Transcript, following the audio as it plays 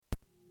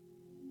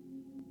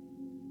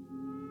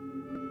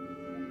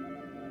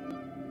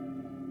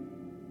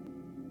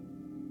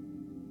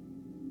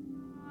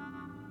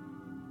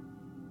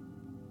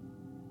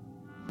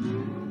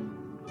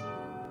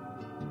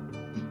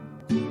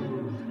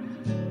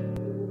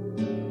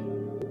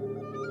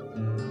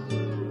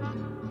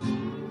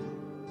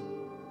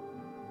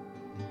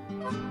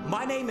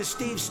My name is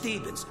Steve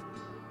Stevens,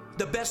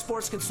 the best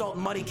sports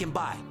consultant money can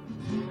buy.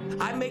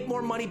 I make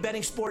more money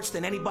betting sports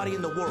than anybody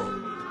in the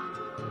world.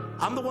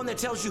 I'm the one that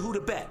tells you who to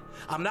bet.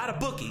 I'm not a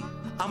bookie,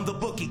 I'm the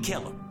bookie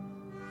killer.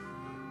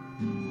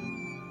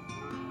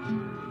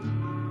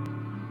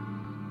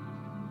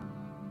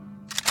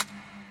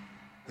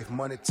 If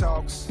money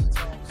talks,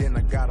 then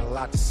I got a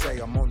lot to say.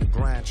 I'm on the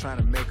grind trying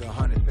to make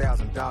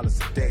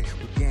 $100,000 a day.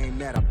 The game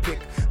that I pick,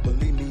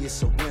 believe me,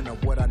 it's a winner.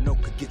 What I know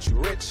could get you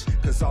rich,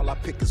 cause all I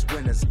pick is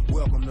winners.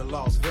 Welcome to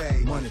Las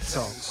Vegas. Money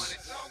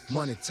talks,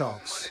 money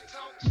talks.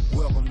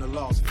 Welcome to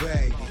Las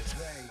Vegas.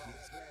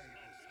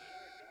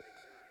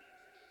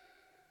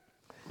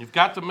 You've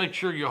got to make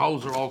sure your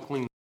hose are all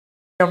clean.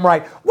 I'm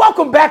right.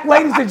 Welcome back,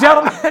 ladies and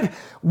gentlemen.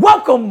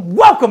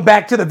 Welcome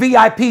back to the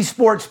VIP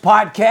Sports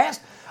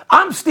Podcast.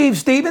 I'm Steve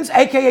Stevens,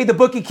 a.k.a. the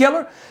Bookie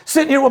Killer,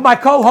 sitting here with my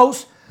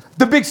co-host,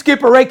 the Big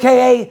Skipper,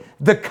 a.k.a.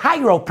 the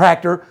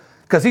Chiropractor,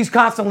 because he's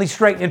constantly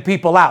straightening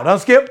people out. Huh,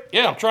 Skip?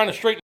 Yeah, I'm trying to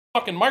straighten the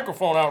fucking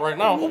microphone out right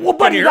now. Well,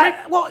 buddy, can you hear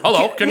me?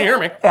 Hello, can you hear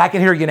me? I can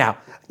hear you now.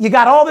 You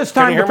got all this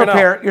time to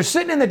prepare. Now? You're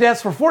sitting in the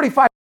desk for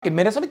 45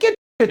 minutes. I mean, get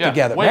your shit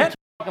together, way man. Too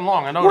fucking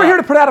long. I know We're here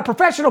to put out a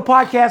professional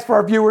podcast for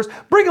our viewers,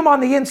 bring them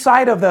on the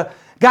inside of the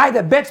guy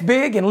that bets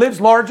big and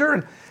lives larger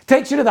and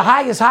takes you to the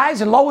highest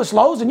highs and lowest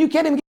lows, and you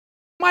can't even get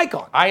mic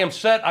on. I am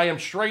set, I am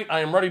straight,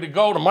 I am ready to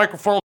go. The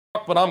microphone,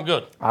 but I'm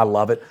good. I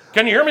love it.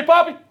 Can you hear me,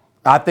 Poppy?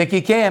 I think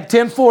he can.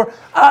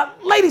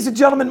 10-4. Ladies and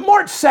gentlemen,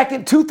 March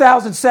 2nd,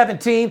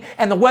 2017,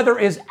 and the weather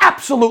is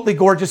absolutely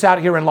gorgeous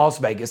out here in Las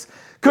Vegas.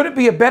 Could it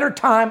be a better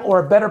time or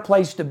a better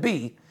place to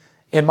be,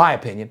 in my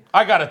opinion?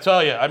 I got to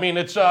tell you, I mean,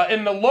 it's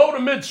in the low to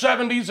mid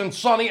 70s and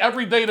sunny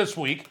every day this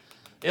week.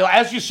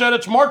 As you said,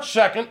 it's March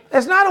 2nd.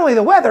 It's not only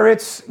the weather,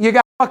 it's you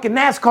got fucking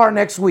NASCAR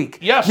next week.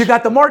 Yes. You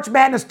got the March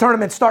Madness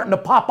tournament starting to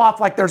pop off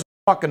like there's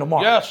fucking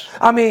tomorrow. Yes.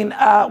 I mean,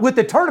 with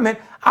the tournament,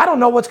 I don't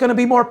know what's going to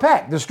be more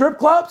packed, the strip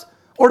clubs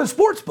or the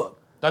sports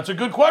book. That's a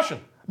good question.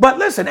 But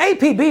listen,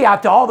 APB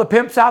out to all the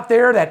pimps out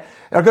there that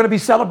are going to be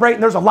celebrating.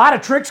 There's a lot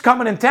of tricks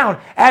coming in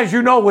town. As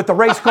you know, with the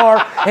race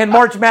car and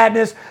March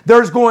Madness,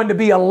 there's going to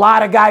be a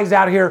lot of guys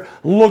out here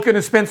looking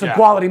to spend some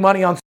quality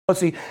money on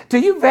pussy. To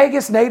you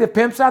Vegas native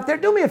pimps out there,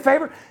 do me a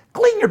favor.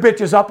 Clean your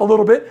bitches up a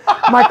little bit.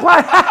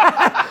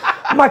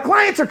 My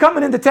clients are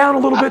coming into town a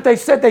little bit. They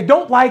said they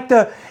don't like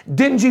the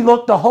dingy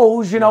look, the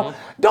hose, you know.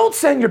 Mm-hmm. Don't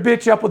send your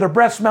bitch up with her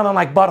breath smelling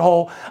like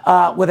butthole,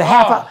 with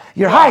a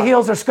your high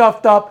heels are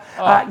scuffed up.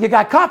 You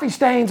got coffee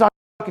stains on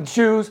your fucking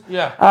shoes.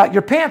 Yeah.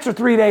 Your pants are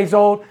 3 days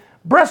old.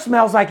 Breath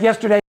smells like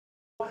yesterday.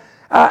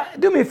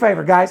 Do me a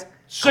favor, guys.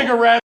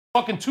 Cigarettes,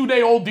 fucking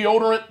 2-day-old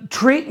deodorant.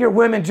 Treat your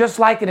women just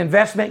like an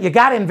investment. You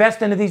got to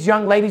invest into these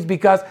young ladies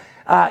because,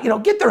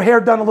 get their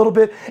hair done a little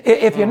bit.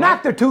 If you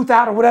knock their tooth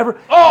out or whatever,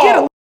 get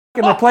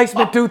a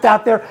replacement tooth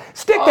out there.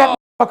 Stick that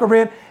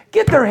motherfucker in.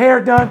 Get their hair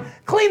done.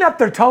 Clean up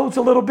their toes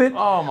a little bit.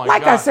 Oh, my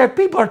like God. I said,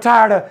 people are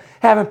tired of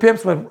having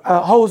pimps with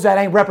hoes that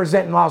ain't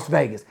representing Las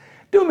Vegas.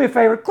 Do me a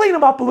favor. Clean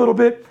them up a little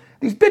bit.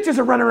 These bitches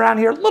are running around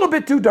here a little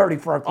bit too dirty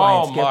for our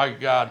clients. Oh, my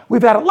God.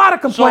 We've had a lot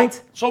of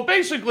complaints. So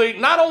basically,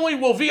 not only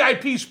will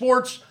VIP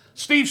Sports,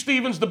 Steve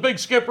Stevens, the Big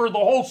Skipper, the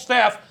whole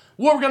staff,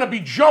 we're going to be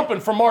jumping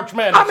for March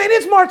Madness. I mean,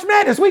 it's March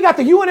Madness. We got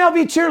the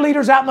UNLV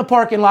cheerleaders out in the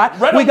parking lot.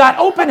 We got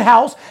open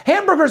house,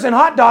 hamburgers and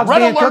hot dogs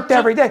being cooked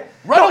every day.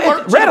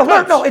 Red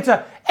alert. No, it's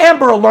a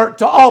Amber Alert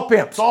to all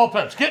pimps. To all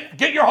pimps.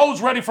 Get your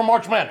hose ready for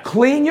March Madness.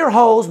 Clean your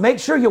hose. Make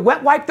sure you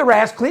wet wipe their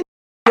ass. Clean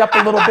up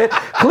a little bit.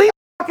 Clean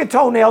fucking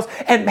toenails.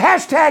 And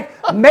hashtag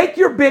make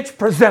your bitch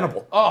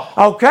presentable. Oh.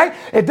 Okay?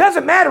 It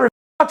doesn't matter if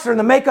her and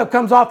the makeup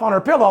comes off on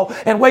her pillow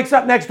and wakes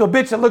up next to a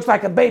bitch that looks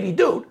like a baby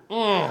dude.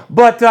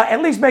 But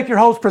at least make your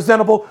host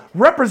presentable.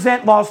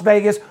 Represent Las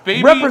Vegas.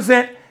 Baby.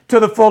 Represent to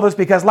the fullest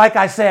because, like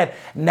I said,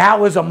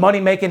 now is a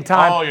money-making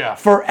time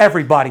for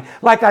everybody.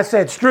 Like I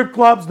said, strip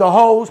clubs, the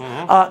hoes,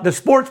 the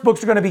sports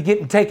books are going to be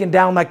getting taken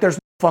down like there's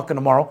no fucking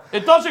tomorrow.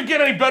 It doesn't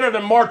get any better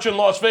than March in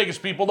Las Vegas,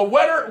 people. The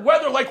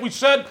weather, like we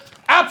said,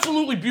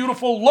 absolutely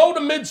beautiful. Low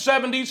to mid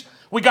 70s.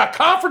 We got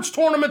conference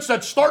tournaments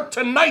that start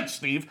tonight,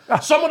 Steve.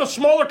 Some of the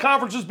smaller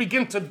conferences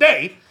begin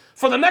today.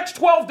 For the next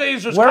 12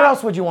 days, where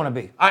else would you want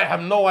to be? I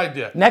have no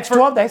idea. Next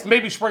 12 days?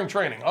 Maybe spring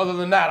training. Other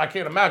than that, I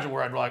can't imagine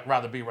where I'd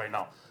rather be right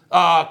now.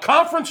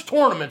 Conference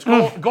tournaments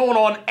going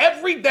on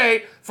every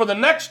day for the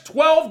next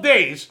 12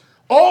 days.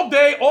 All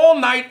day, all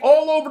night,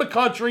 all over the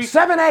country.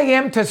 7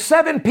 a.m. to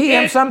 7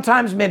 p.m.,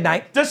 sometimes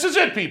midnight. This is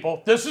it,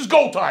 people. This is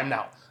go time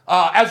now.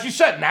 As you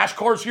said,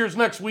 NASCAR's here's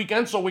next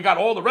weekend, so we got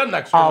all the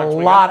rednecks here next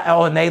weekend.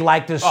 And they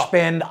like to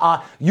spend.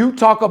 You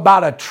talk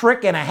about a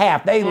trick and a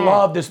half. They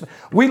love this.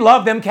 We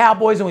love them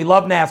Cowboys and we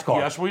love NASCAR.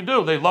 Yes, we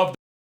do. They love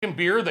the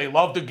beer. They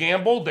love to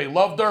gamble. They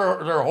love their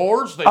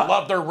whores. They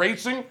love their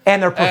racing.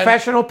 And they're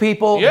professional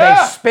people.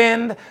 Yeah. They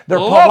spend. They're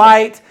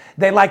polite.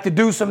 They like to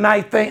do some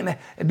nice things.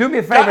 Do me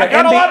a favor.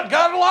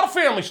 Got a lot of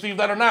family, Steve,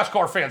 that are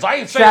NASCAR fans. I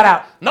ain't saying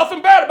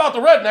nothing bad about the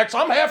rednecks.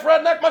 I'm half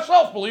redneck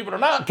myself, believe it or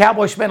not.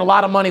 Cowboys spend a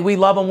lot of money. We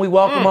love them. We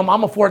welcome them.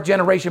 I'm a fourth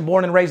generation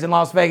born and raised in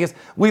Las Vegas.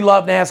 We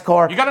love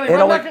NASCAR. You got any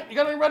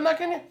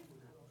redneck in you?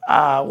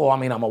 Well, I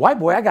mean, I'm a white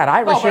boy. I got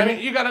Irish No, but I in mean,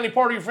 me. you got any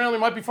part of your family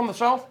might be from the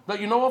South that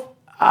you know of?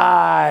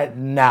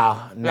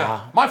 No.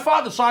 Yeah. My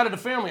father's side of the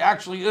family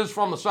actually is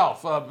from the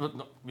South.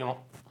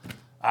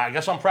 I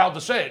guess I'm proud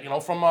to say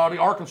it. From the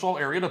Arkansas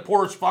area, the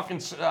poorest fucking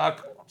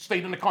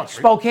state in the country.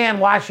 Spokane,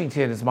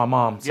 Washington is my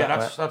mom.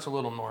 Yeah, that's a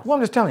little north. Well,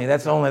 I'm just telling you,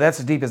 that's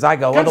as deep as I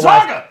go.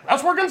 Gonzaga.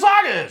 That's where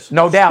Gonzaga is.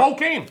 No doubt.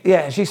 Spokane.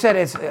 Yeah, she said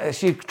it's.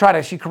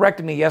 She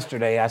corrected me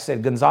yesterday. I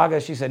said Gonzaga.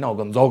 She said no,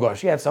 Gonzaga.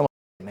 She had some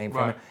name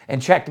from it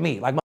and checked me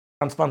like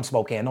I'm from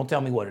Spokane. Don't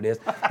tell me what it is.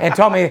 And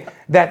told me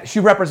that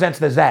she represents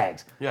the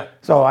Zags. Yeah.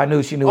 So I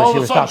knew she knew what she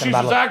was talking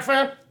about. She's a Zag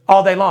fan?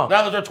 All day long.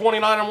 Now that they're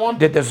 29-1?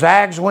 Did the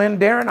Zags win,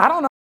 Darren? I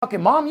don't know.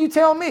 Fucking mom, you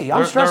tell me.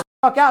 I'm stressed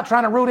the fuck out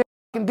trying to root in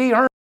fucking D.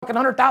 Earn fucking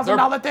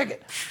 $100,000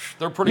 ticket.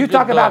 They're pretty You good.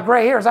 talk about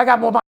gray hairs. I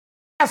got more. My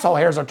asshole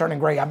hairs are turning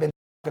gray. I've been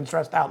fucking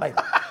stressed out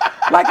lately.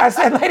 Like I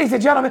said, ladies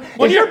and gentlemen,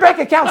 is your bank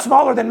account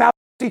smaller than Mount?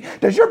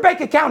 Does your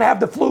bank account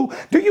have the flu?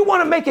 Do you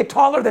want to make it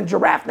taller than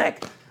giraffe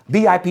neck?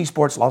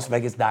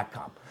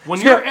 VIPSportsLasVegas.com. When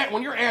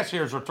your ass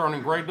hairs are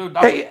turning gray, dude,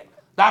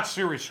 that's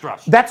serious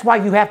stress. That's why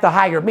you have to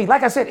hire me.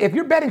 Like I said, if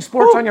you're betting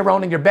sports on your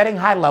own and you're betting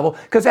high level,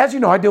 because as you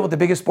know, I deal with the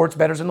biggest sports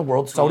bettors in the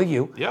world, so do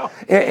you. Yeah.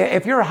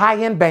 If you're a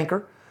high-end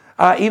banker,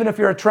 even if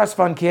you're a trust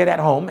fund kid at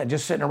home and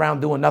just sitting around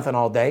doing nothing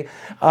all day,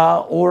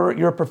 or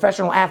you're a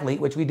professional athlete,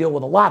 which we deal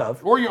with a lot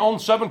of. Or you own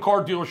 7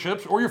 car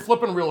dealerships, or you're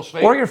flipping real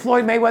estate. Or you're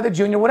Floyd Mayweather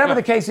Jr., whatever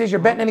the case is, you're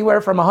betting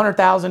anywhere from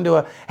 $100,000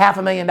 to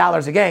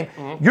 $500,000 a game.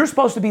 Mm-hmm. You're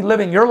supposed to be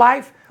living your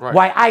life. Right.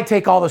 Why I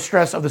take all the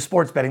stress of the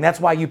sports betting. That's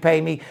why you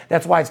pay me.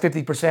 That's why it's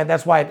 50%.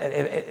 That's why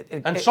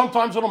and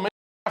sometimes it'll make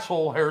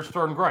asshole hairs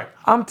turn gray.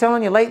 I'm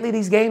telling you, lately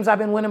these games I've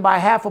been winning by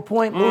half a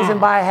point, losing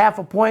by a half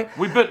a point.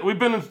 We've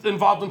been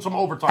involved in some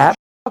overtime.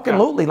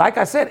 Absolutely. Like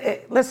I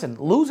said, listen,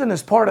 losing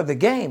is part of the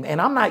game,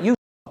 and I'm not used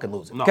to fucking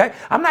losing. No. Okay,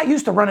 I'm not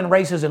used to running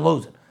races and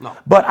losing. No.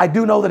 But I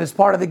do know that it's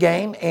part of the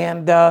game,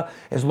 and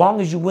as long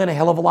as you win a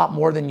hell of a lot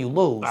more than you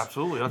lose,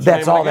 absolutely,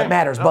 that's all that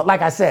matters. Yep. But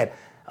like I said,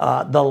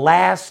 the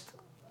last,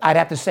 I'd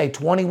have to say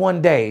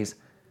 21 days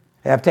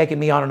have taken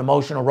me on an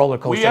emotional roller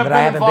coaster that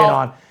I haven't been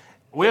on.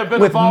 We have been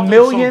with involved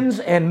millions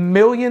and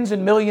millions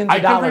and millions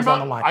of dollars on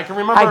the line. I can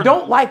remember. I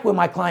don't like when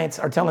my clients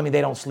are telling me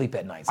they don't sleep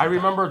at night. I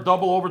remember a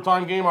double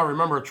overtime game. I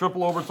remember a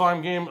triple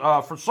overtime game.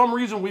 For some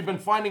reason, we've been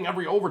finding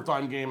every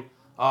overtime game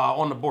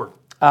on the board.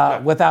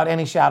 Without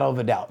any shadow of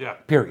a doubt. Yeah.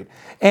 Period.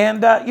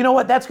 And you know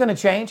what? That's going to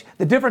change.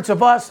 The difference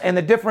of us and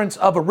the difference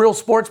of a real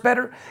sports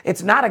bettor,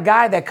 it's not a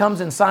guy that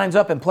comes and signs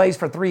up and plays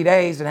for 3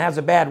 days and has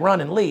a bad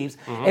run and leaves.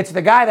 Mm-hmm. It's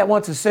the guy that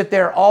wants to sit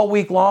there all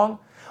week long,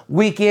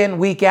 week in,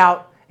 week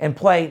out, and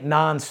play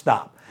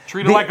nonstop.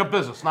 Treat it like a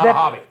business, not a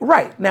hobby.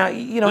 Right. Now,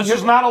 you know. This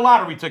is not a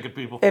lottery ticket,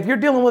 people. If you're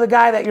dealing with a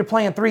guy that you're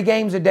playing 3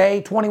 games a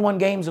day, 21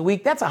 games a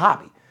week, that's a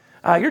hobby.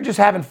 You're just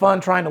having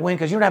fun trying to win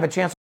because you don't have a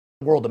chance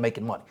in the world of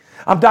making money.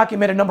 I'm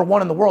documented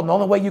 #1 in the world, and the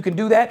only way you can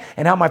do that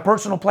and how my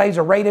personal plays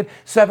are rated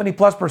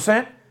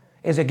 70+%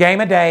 is a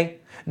game a day,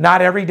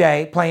 not every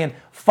day, playing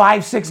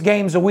 5-6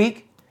 games a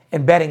week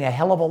and betting a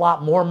hell of a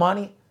lot more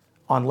money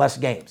on less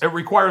games. It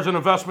requires an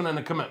investment and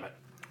a commitment.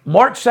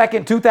 March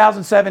 2nd,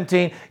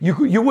 2017,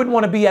 you wouldn't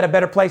want to be at a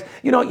better place.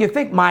 You know, you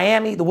think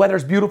Miami, the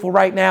weather's beautiful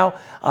right now,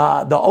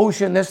 the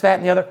ocean, this, that,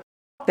 and the other.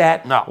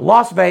 That. No.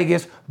 Las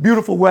Vegas,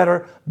 beautiful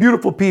weather,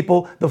 beautiful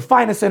people, the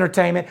finest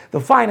entertainment, the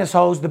finest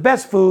hoes, the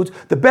best foods,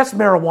 the best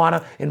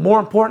marijuana, and more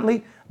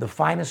importantly, the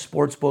finest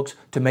sports books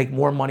to make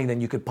more money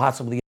than you could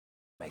possibly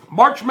make.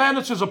 March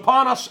Madness is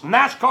upon us.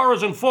 NASCAR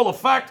is in full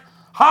effect.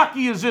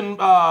 Hockey is in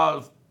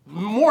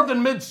more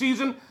than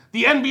mid-season.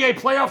 The NBA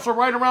playoffs are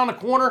right around the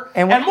corner.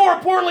 And more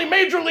importantly,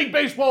 Major League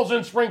Baseball is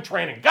in spring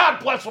training.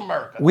 God bless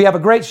America. We have a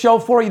great show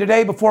for you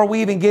today. Before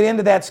we even get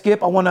into that,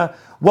 Skip, I want to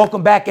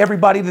welcome back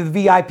everybody to the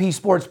VIP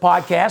Sports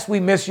Podcast. We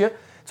miss you.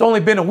 It's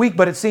only been a week,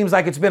 but it seems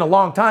like it's been a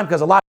long time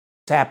because a lot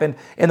has happened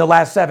in the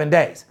last 7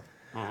 days.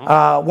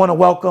 Want to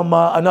welcome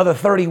another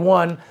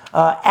 31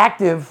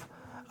 active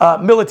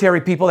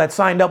military people that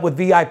signed up with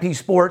VIP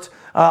Sports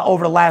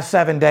over the last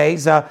 7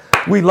 days.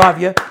 We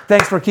love you.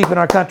 Thanks for keeping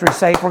our country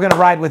safe. We're going to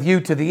ride with you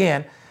to the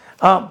end.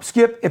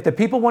 Skip, if the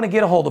people want to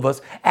get a hold of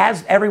us,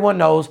 as everyone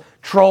knows,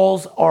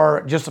 trolls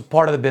are just a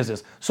part of the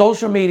business.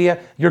 Social media,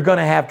 you're going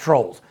to have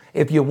trolls.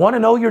 If you want to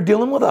know you're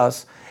dealing with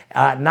us,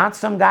 not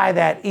some guy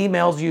that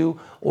emails you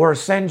or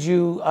sends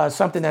you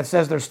something that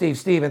says they're Steve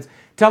Stevens,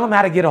 tell them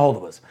how to get a hold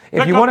of us.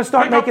 If you want to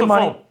start making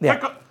money,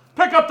 pick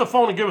up the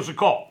phone and give us a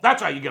call.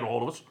 That's how you get a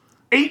hold of us.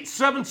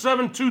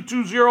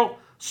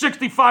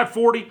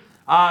 877-220-6540.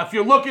 If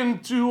you're looking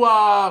to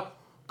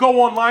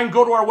go online,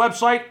 go to our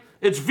website.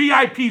 It's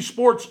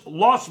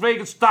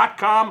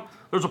VIPSportsLasVegas.com.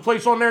 There's a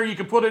place on there you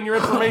can put in your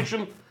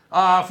information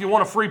if you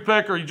want a free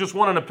pick or you just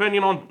want an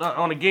opinion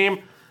on a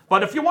game.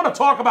 But if you want to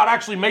talk about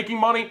actually making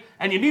money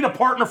and you need a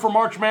partner for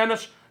March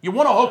Madness, you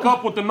want to hook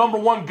up with the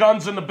 #1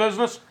 guns in the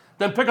business,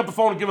 then pick up the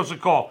phone and give us a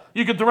call.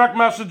 You can direct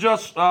message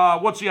us.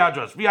 What's the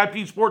address?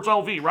 VIP Sports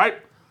LV, right?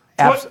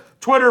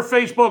 Twitter,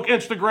 Facebook,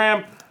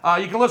 Instagram.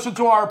 You can listen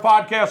to our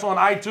podcast on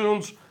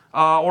iTunes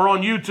or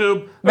on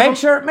YouTube. Make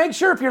sure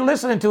if you're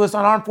listening to us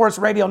on Armed Force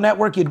Radio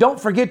Network, you don't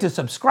forget to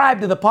subscribe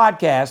to the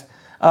podcast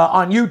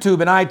on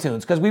YouTube and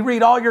iTunes, because we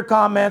read all your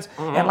comments.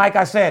 And like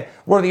I said,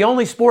 we're the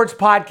only sports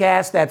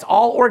podcast that's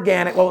all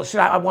organic. Well,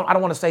 I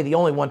don't want to say the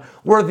only one.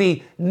 We're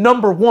the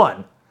number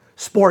one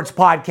sports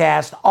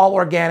podcast, all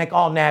organic,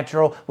 all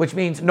natural, which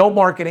means no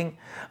marketing,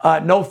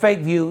 no fake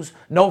views,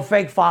 no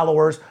fake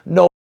followers,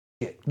 no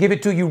shit. Give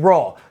it to you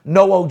raw.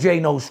 No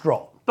OJ, no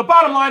straw. The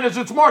bottom line is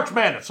it's March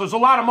Madness. There's a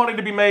lot of money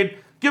to be made.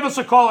 Give us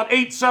a call at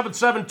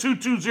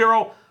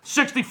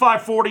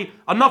 877-220-6540.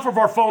 Enough of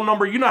our phone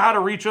number. You know how to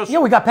reach us. Yeah,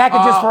 we got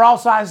packages for all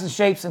sizes,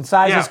 shapes, and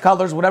sizes,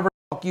 colors, whatever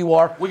the fuck you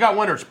are. We got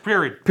winners,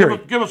 period.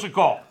 Give us a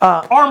call.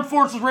 Armed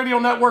Forces Radio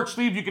Network,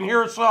 Steve, you can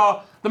hear us.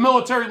 The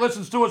military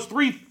listens to us.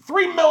 3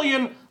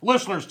 million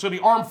listeners to the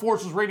Armed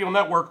Forces Radio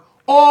Network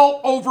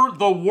all over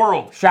the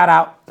world. Shout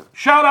out.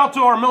 Shout out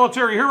to our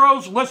military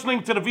heroes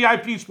listening to the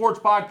VIP Sports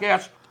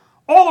Podcast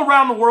all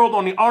around the world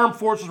on the Armed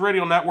Forces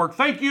Radio Network.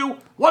 Thank you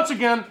once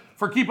again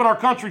for keeping our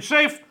country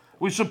safe.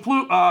 We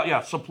salute.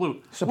 We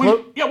salute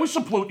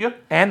you.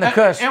 And the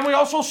cuss. And we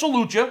also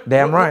salute you.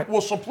 Damn right.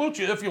 We'll salute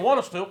you if you want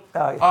us to.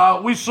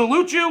 Yeah. We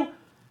salute you.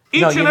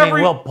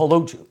 We'll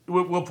pollute you.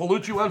 We'll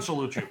pollute you and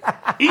salute you.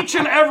 Each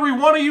and every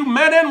one of you,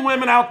 men and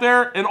women out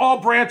there in all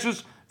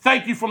branches,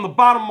 thank you from the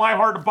bottom of my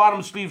heart to the bottom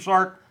of Steve's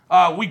heart.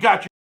 We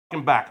got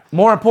you back.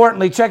 More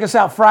importantly, check us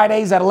out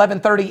Fridays at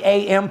 11:30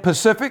 a.m.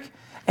 Pacific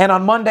and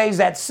on Mondays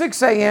at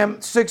 6 a.m.,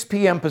 6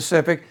 p.m.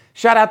 Pacific.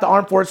 Shout out to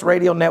Armed Forces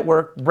Radio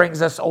Network.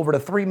 Brings us over to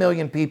 3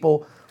 million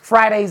people.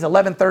 Fridays,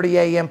 11:30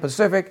 a.m.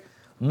 Pacific.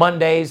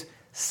 Mondays,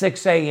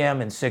 6 a.m.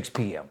 and 6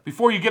 p.m.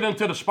 Before you get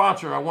into the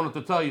sponsor, I wanted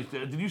to tell you,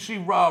 did you see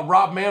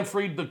Rob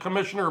Manfred, the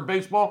commissioner of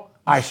baseball?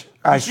 I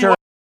sure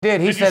did.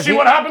 Did you see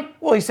what happened?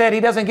 Well, he said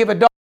he doesn't give a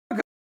dog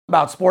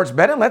about sports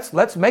betting.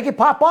 Let's make it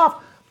pop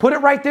off. Put it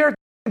right there at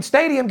the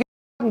stadium, get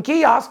a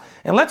kiosk,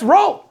 and let's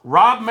roll.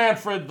 Rob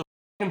Manfred,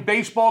 the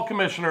baseball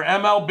commissioner,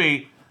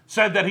 MLB,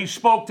 said that he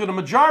spoke to the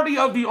majority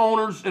of the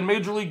owners in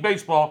Major League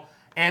Baseball,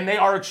 and they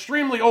are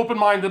extremely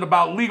open-minded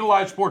about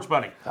legalized sports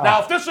betting.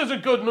 Now, if this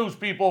isn't good news,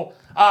 people,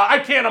 I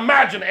can't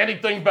imagine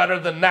anything better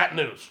than that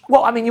news.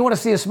 Well, I mean, you want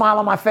to see a smile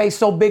on my face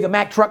so big a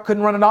Mack truck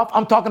couldn't run it off?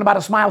 I'm talking about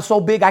a smile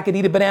so big I could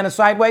eat a banana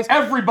sideways.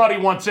 Everybody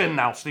wants in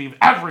now, Steve.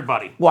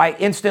 Everybody. Well, I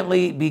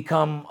instantly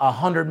become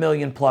 100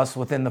 million plus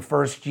within the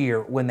first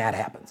year when that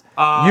happens.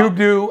 You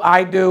do,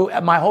 I do,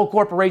 my whole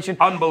corporation.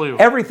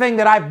 Unbelievable. Everything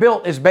that I've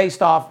built is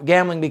based off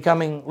gambling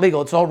becoming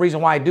legal. It's the whole reason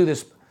why I do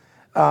this.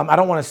 I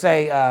don't want to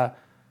say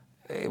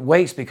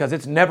waste, because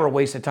it's never a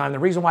waste of time. The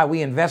reason why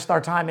we invest our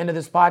time into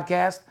this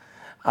podcast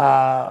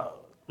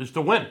is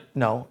to win.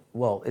 No,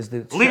 well, is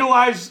the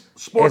legalize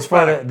sports it's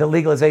for betting. the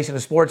legalization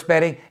of sports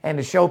betting and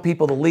to show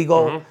people the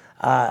legal,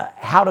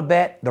 how to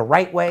bet the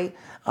right way,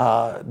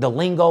 the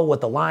lingo,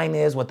 what the line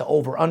is, what the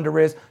over/under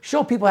is.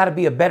 Show people how to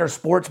be a better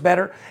sports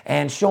bettor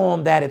and show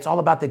them that it's all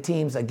about the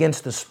teams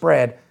against the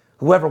spread.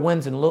 Whoever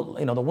wins and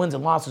the wins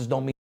and losses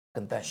don't mean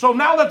thing. So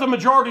now that the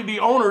majority of the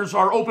owners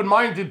are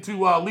open-minded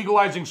to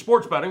legalizing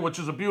sports betting, which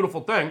is a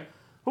beautiful thing,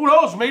 who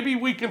knows? Maybe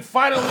we can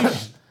finally.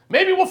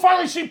 Maybe we'll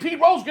finally see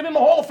Pete Rose get in the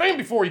Hall of Fame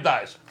before he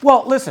dies.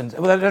 Well, listen,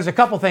 there's a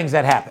couple things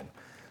that happen.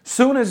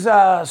 Soon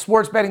as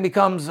sports betting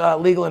becomes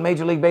legal in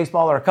Major League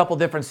Baseball or a couple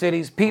different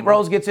cities, Pete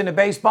Rose gets into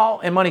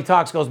baseball and Money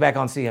Talks goes back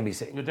on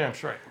CNBC. You're damn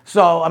straight.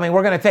 So, I mean,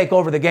 we're going to take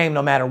over the game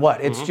no matter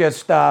what. It's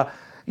just,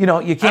 you can't.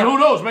 And who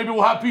knows? Maybe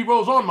we'll have Pete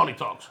Rose on Money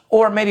Talks.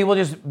 Or maybe we'll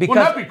just, because.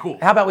 Wouldn't that be cool?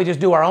 How about we just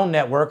do our own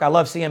network? I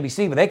love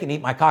CNBC, but they can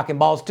eat my cock and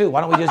balls too.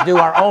 Why don't we just do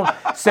our own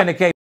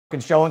syndicated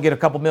show and get a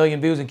couple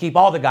million views and keep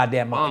all the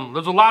goddamn money?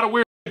 There's a lot of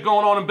weird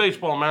going on in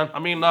baseball, man. I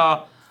mean,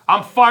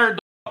 I'm fired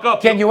the fuck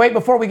up. Can you wait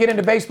before we get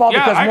into baseball?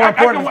 Yeah, because more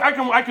important,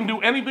 I can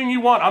do anything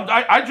you want.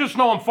 I just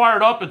know I'm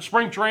fired up. It's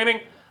spring training.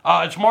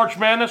 It's March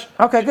Madness.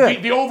 Okay,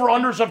 good. The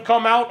over-unders have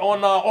come out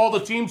on all the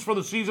teams for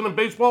the season in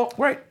baseball.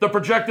 Right. The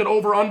projected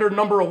over-under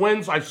number of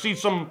wins. I see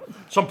some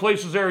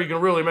places there you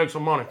can really make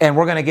some money. And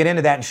we're going to get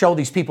into that and show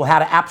these people how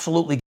to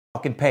absolutely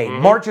fucking pay.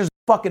 March is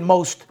fucking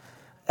most.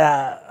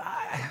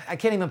 I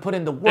can't even put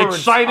into words.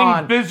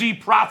 Exciting, busy,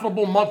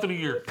 profitable month of the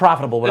year.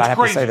 Profitable, but I have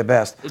crazy. To say the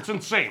best. It's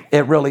insane.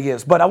 It really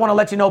is. But I want to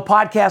let you know,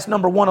 podcast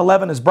number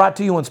 111 is brought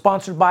to you and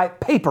sponsored by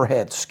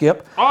Paperhead,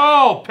 Skip.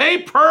 Oh,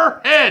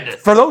 Paperhead.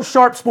 For those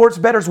sharp sports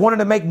bettors wanting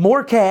to make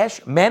more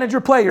cash, manage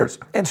your players,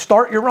 and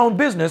start your own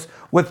business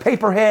with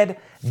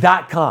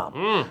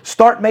Paperhead.com.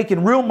 Start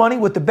making real money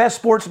with the best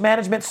sports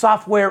management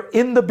software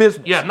in the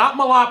business. Yeah, not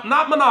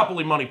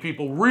monopoly money,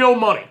 people. Real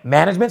money.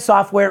 Management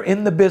software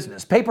in the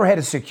business. Paperhead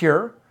is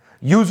secure,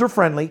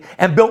 user-friendly,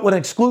 and built with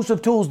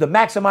exclusive tools to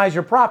maximize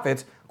your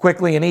profits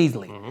quickly and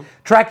easily.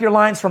 Track your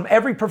lines from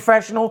every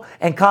professional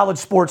and college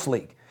sports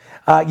league.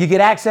 You get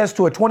access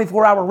to a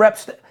 24-hour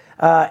reps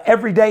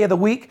every day of the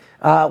week,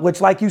 which,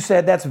 like you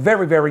said, that's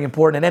very, very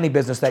important in any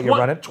business that you're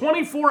running.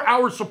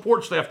 24-hour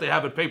support staff they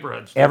have at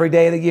Paperheads. Every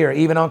day of the year,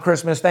 even on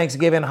Christmas,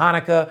 Thanksgiving,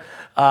 Hanukkah,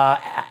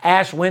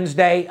 Ash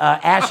Wednesday,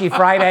 Ashy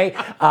Friday,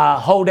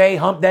 Ho Day,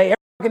 Hump Day,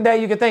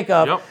 day you can think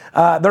of,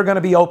 they're going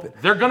to be open.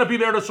 They're going to be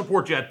there to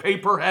support you at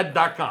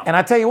Paperhead.com. And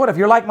I tell you what, if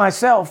you're like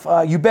myself,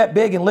 you bet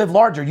big and live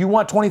larger. You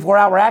want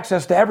 24-hour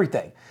access to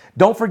everything.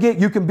 Don't forget,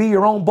 you can be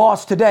your own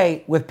boss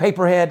today with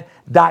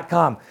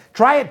Paperhead.com.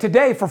 Try it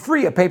today for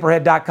free at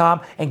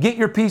Paperhead.com and get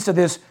your piece of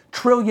this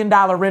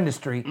trillion-dollar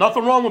industry.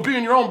 Nothing wrong with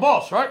being your own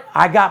boss, right?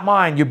 I got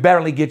mine. You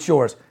barely get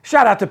yours.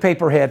 Shout out to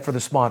Paperhead for the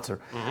sponsor.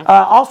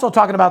 Also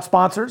talking about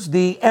sponsors,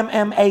 the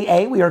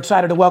MMAA. We are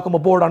excited to welcome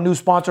aboard our new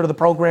sponsor to the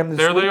program this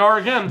week. There they are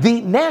again.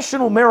 The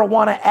National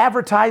Marijuana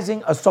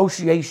Advertising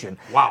Association.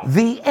 Wow.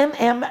 The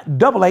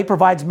NMAA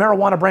provides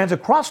marijuana brands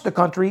across the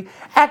country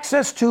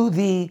access to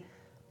the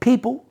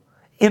people,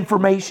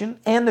 information,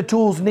 and the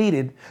tools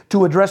needed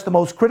to address the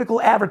most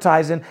critical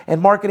advertising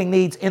and marketing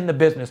needs in the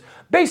business.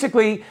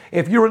 Basically,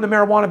 if you're in the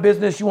marijuana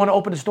business, you want to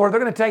open a store, they're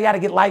going to tell you how to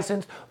get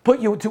licensed,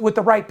 put you with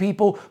the right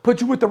people,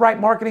 put you with the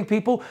right marketing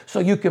people so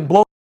you can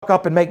blow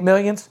up and make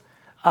millions,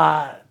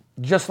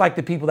 just like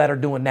the people that are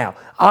doing now.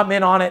 I'm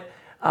in on it.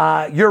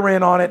 You're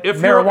in on it.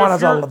 If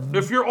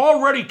you're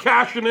already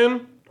cashing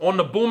in on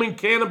the booming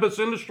cannabis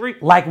industry,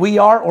 like we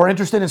are, or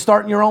interested in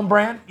starting your own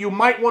brand, you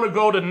might want to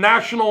go to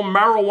National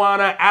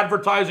Marijuana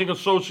Advertising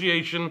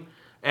Association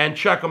and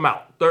check them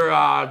out. They're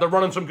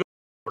running some good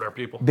over there,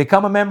 people.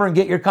 Become a member and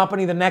get your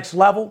company the next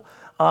level.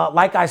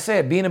 Like I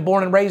said, being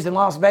born and raised in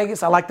Las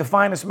Vegas, I like the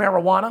finest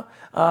marijuana.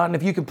 And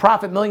if you can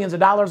profit millions of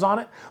dollars on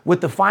it with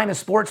the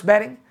finest sports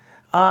betting,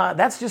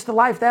 that's just the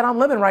life that I'm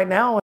living right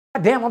now.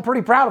 And damn, I'm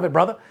pretty proud of it,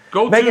 brother.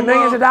 Making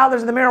millions of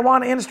dollars in the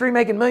marijuana industry,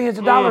 making millions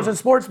of dollars in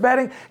sports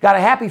betting, got a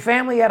happy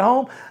family at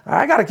home.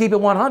 I got to keep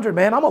it 100,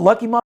 man. I'm a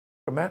lucky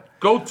motherfucker, man.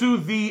 Go to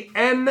the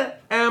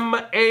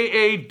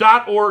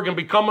NMAA.org and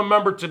become a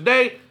member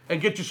today and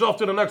get yourself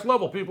to the next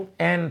level, people.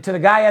 And to the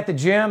guy at the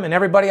gym and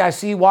everybody I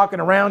see walking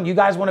around, you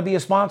guys want to be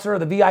a sponsor of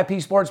the VIP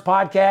Sports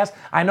Podcast?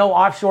 I know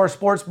Offshore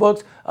Sports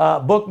Books,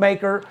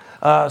 Bookmaker,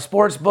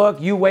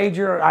 Sportsbook, You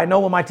Wager. I know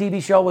when my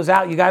TV show was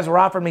out, you guys were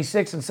offering me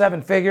 6 and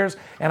 7 figures,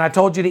 and I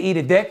told you to eat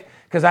a dick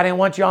because I didn't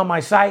want you on my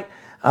site.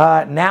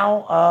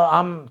 Now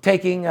I'm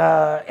taking,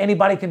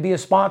 anybody can be a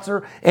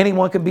sponsor.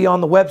 Anyone can be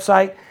on the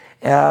website.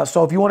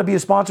 So if you want to be a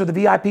sponsor of the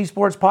VIP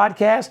Sports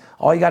Podcast,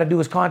 all you got to do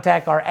is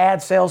contact our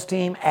ad sales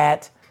team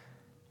at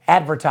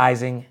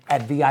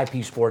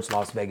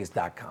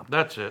advertising@VIPSportsLasVegas.com.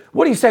 That's it.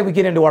 What do you say we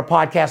get into our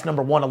podcast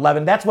number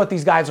 111? That's what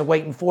these guys are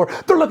waiting for.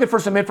 They're looking for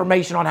some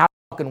information on how to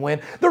fucking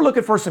win. They're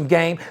looking for some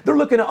game. They're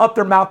looking to up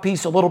their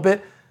mouthpiece a little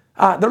bit.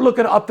 They're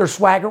looking to up their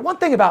swagger. One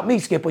thing about me,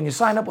 Skip, when you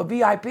sign up with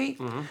VIP,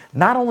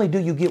 not only do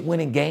you get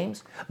winning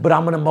games, but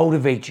I'm going to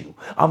motivate you.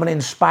 I'm going to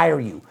inspire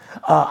you.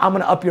 I'm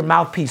going to up your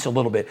mouthpiece a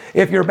little bit.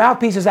 If your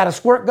mouthpiece is at a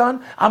squirt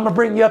gun, I'm going to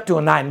bring you up to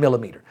a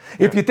 9mm.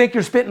 If you think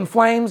you're spitting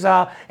flames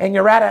and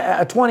you're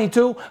at a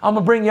 22, I'm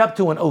going to bring you up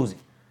to an Uzi.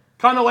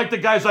 Kind of like the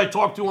guys I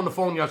talked to on the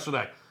phone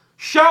yesterday.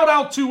 Shout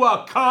out to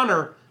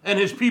Connor and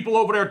his people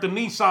over there at the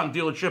Nissan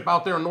dealership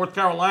out there in North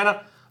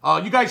Carolina.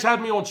 You guys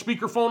had me on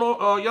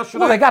speakerphone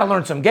yesterday. Well, they got to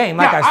learn some game.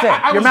 Like I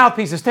said, your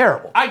mouthpiece is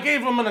terrible. I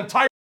gave them an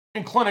entire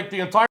clinic, the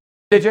entire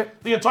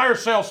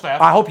sales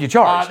staff. I hope you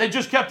charge. They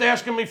just kept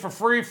asking me for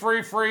free.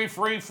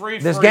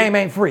 This game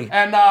ain't free.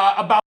 And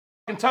about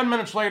 10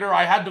 minutes later,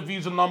 I had the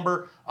Visa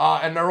number,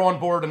 and they're on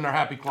board and they're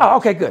happy clients. Oh,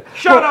 okay, good.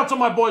 Shout out to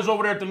my boys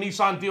over there at the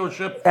Nissan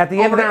dealership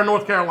over there in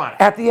North Carolina.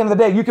 At the end of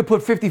the day, you could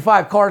put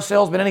 55 car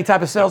salesmen, any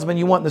type of salesman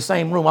you want in the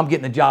same room. I'm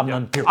getting the job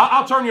done, period.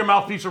 I'll turn your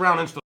mouthpiece around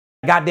instantly.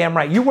 Goddamn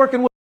right. You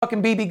working with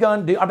fucking BB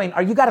gun?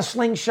 Are you got a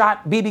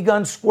slingshot, BB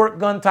gun, squirt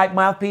gun type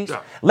mouthpiece?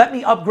 Yeah. Let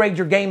me upgrade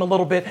your game a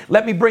little bit.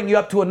 Let me bring you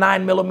up to a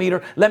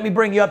 9mm. Let me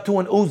bring you up to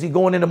an Uzi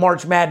going into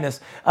March Madness.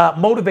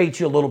 Motivate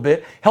you a little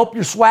bit. Help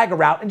your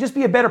swagger out and just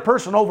be a better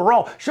person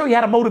overall. Show you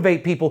how to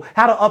motivate people,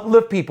 how to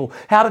uplift people,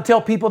 how to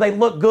tell people they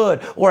look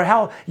good or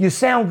how you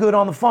sound good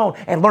on the phone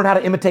and learn how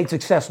to imitate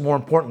success, more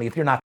importantly, if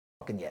you're not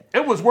fucking yet.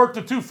 It was worth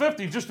the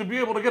 $250 just to be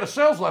able to get a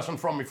sales lesson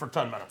from me for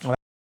 10 minutes. Well,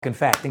 that's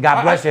fact. And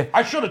God bless you.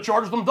 I should have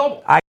charged them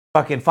double.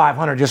 Fucking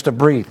 500 just to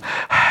breathe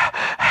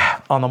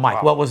on the mic.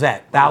 Wow. What was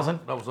that? 1,000?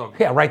 That was ugly.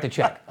 Yeah, write the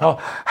check.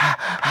 Oh,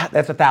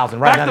 that's 1,000.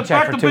 Write down a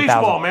check for 2,000. Back to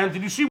baseball, man.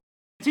 Did you see what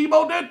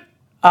Tebow did?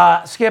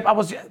 Skip, I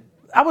was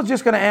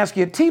just going to ask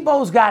you.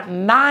 Tebow's got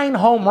 9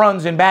 home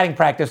runs in batting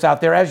practice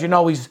out there. As you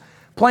know, he's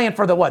playing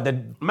for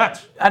the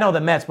Mets. I know the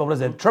Mets, but what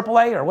is it?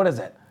 AAA or what is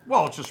it?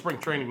 Well, it's just spring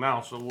training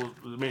now, so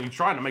he's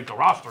trying to make the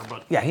roster,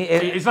 but yeah,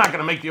 he's not going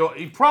to make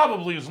he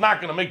probably is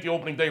not going to make the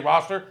opening day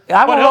roster.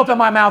 I won't open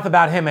my mouth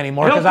about him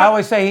anymore because I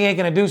always say he ain't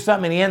going to do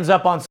something and he ends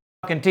up on some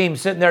fucking team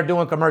sitting there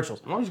doing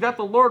commercials. Well, he's got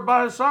the Lord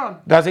by his side.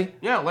 Does he?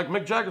 Yeah, like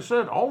Mick Jagger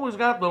said, always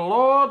got the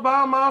Lord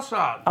by my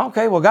side.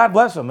 Okay, well, God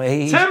bless him.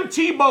 Tim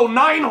Tebow,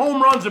 9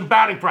 home runs in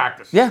batting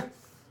practice. Yeah.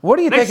 What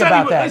do you think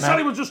about that, They said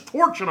he was just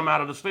torching him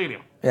out of the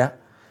stadium. Yeah.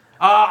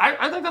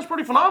 I think that's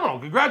pretty phenomenal.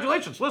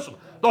 Congratulations. Listen,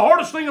 the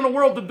hardest thing in the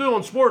world to do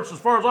in sports, as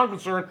far as I'm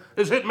concerned,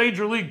 is hit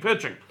major league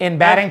pitching. In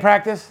batting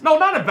practice? No,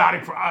 not in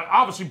batting practice.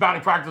 Obviously,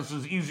 batting practice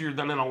is easier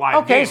than in a live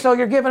game. Okay, so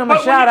you're giving him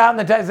a shout-out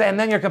and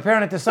then you're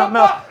comparing it to something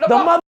else.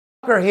 The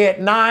motherfucker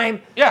hit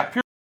 9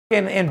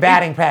 in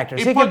batting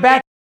practice. He can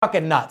bat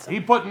fucking nuts.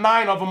 He put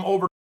 9 of them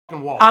over the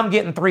fucking wall. I'm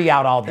getting 3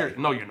 out all day.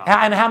 No, you're not.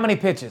 And how many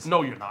pitches?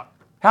 No, you're not.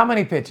 How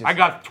many pitches? I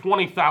got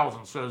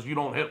 20,000 says you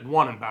don't hit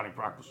 1 in batting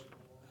practice.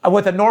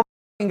 With a normal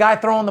guy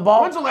throwing the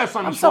ball? When's the last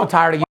time I'm so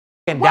tired of you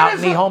doubt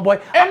me,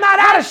 homeboy. I'm not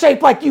out of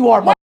shape like you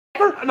are,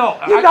 motherfucker. No,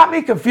 you got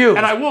me confused.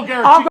 And I will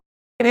guarantee.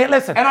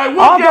 Listen, and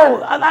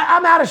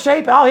I'm out of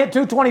shape. I'll hit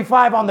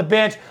 225 on the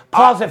bench.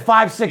 Pause at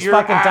 5-6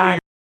 fucking times.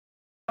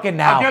 Fucking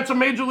now. I'll get some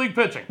major league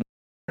pitching.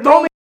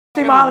 Throw me a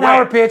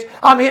 50-mile-an-hour pitch.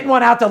 I'm hitting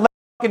one out the left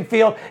fucking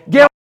field.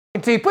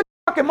 Guarantee. Put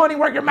your fucking money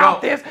where your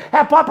mouth is.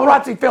 Have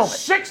paparazzi film it.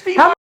 60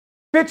 How many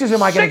pitches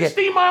am I going to get?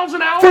 60 miles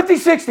an hour? 50,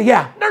 60,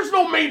 yeah. There's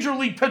no major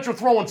league pitcher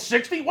throwing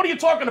 60. What are you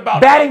talking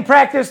about? Batting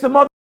practice, the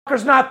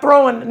motherfucker's not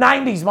throwing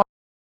 90s, motherfucker.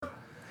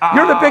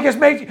 You're the biggest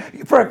major.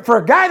 For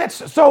a guy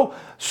that's so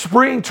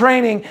spring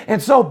training and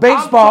so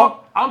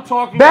baseball. I'm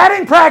talking.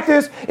 Batting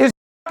practice is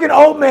fucking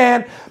old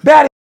man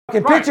batting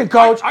fucking pitching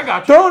coach. I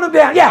got you. Throwing him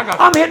down. Yeah,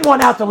 I'm hitting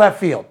one out to left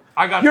field.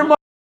 I got You're you.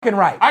 fucking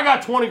right. I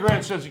got 20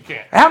 grand says you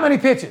can't. How many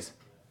pitches?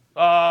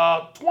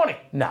 20.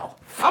 No.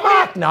 How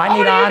many? No, I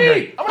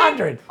need 100.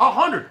 100.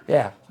 100.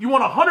 Yeah. You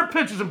want 100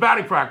 pitches in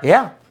batting practice.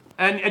 Yeah.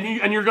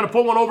 And you're going to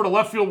put one over the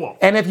left field wall.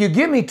 And if you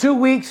give me 2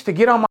 weeks to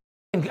get on my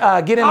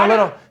get in a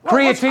little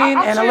creatine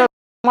and a little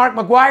Mark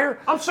McGuire.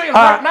 I'm saying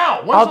right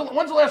now.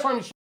 When's the last time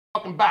you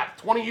fucking bat?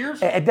 20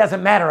 years? It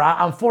doesn't matter.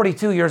 I'm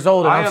 42 years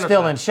old and I'm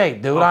still in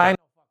shape, dude. Okay. I ain't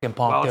no fucking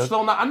punk, Well, dude. it's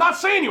still not. I'm not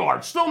saying you are.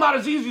 It's still not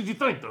as easy as you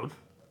think, dude.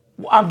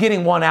 I'm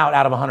getting one out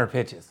of 100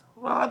 pitches.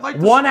 Well, I'd like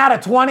to One out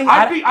of 20?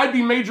 I'd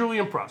be majorly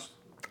impressed.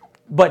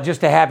 But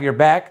just to have your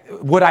back,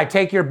 would I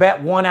take your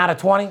bet 1 out of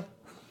 20?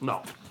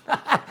 No.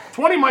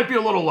 20 might be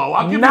a little low.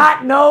 I'll give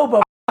No,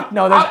 but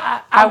no.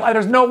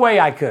 There's no way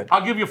I could.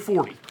 I'll give you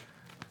 40.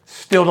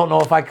 Still don't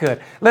know if I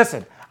could.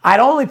 Listen, I'd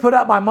only put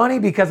up my money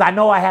because I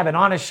know I have an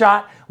honest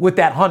shot with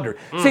that 100.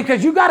 See,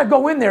 because you got to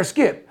go in there,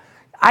 Skip.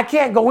 I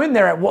can't go in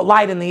there at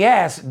light in the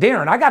ass,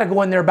 Darren. I got to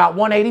go in there about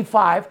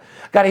 185.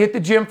 Got to hit the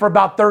gym for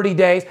about 30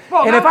 days.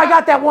 Well, and if I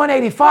got that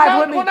 185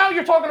 with me. Well, now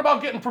you're talking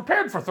about getting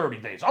prepared for 30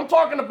 days. I'm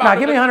talking about. Now,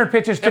 give me 100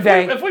 pitches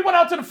today. If we went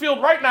out to the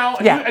field right now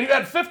and, you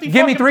had 50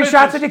 give me 3 pitches,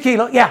 shots of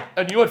tequila. Yeah.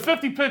 And you had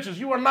 50 pitches,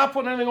 you are not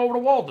putting anything over the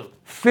wall, dude.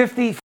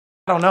 50.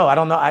 I don't know.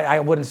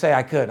 I wouldn't say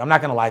I could. I'm not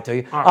going to lie to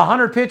you.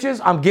 100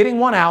 pitches, I'm getting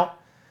one out.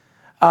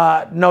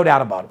 No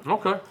doubt about it.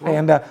 Okay. Well,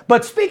 and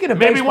but speaking of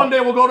maybe baseball, one day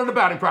we'll go to the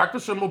batting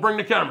practice and we'll bring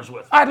the cameras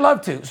with. I'd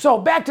love to. So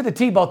back to the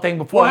Tebow thing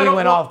before we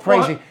went off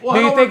crazy. Do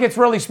you think it's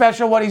really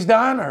special what he's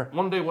done, or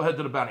one day we'll head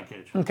to the batting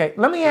cage? Okay.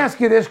 Let me ask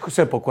you this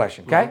simple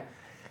question. Okay,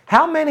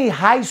 how many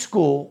high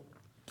school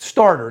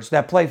starters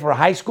that play for a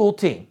high school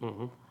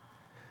team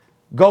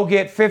go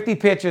get 50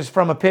 pitches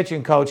from a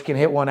pitching coach can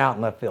hit one out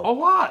in left field? A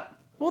lot.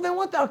 Well, then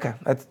what? Okay,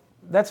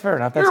 that's fair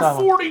enough. You're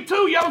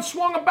 42. You haven't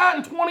swung a bat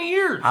in 20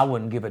 years. I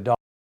wouldn't give a dog.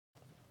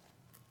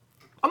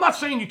 I'm not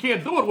saying you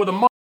can't do it with a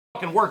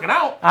motherfucking working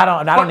out. I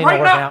don't need no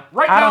working out.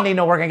 I don't need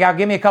no working out.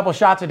 Give me a couple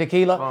shots of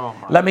tequila.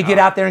 Let me get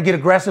out there and get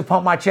aggressive,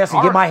 pump my chest,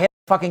 and get my head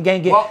fucking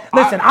game.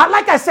 Listen,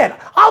 like I said,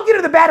 I'll get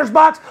to the batter's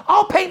box.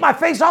 I'll paint my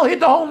face. I'll hit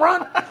the home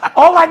run.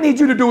 All I need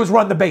you to do is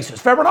run the bases.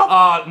 Fair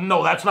enough?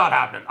 No, that's not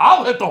happening.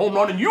 I'll hit the home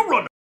run and you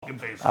run the fucking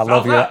bases. I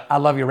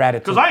love your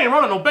attitude. Because I ain't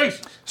running no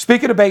bases.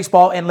 Speaking of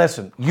baseball, and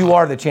listen, you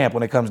are the champ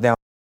when it comes down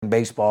to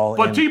baseball.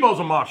 But Tebow's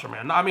a monster,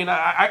 man. I mean,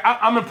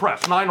 I'm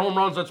impressed. 9 home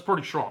runs, that's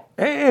pretty strong.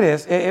 It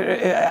is.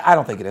 I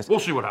don't think it is. We'll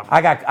see what happens.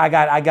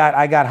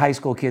 I got high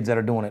school kids that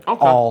are doing it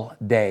all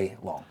day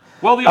long.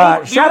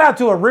 Well, shout out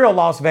to a real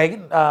Las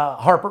Vegas,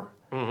 Harper.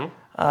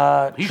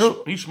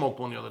 He smoked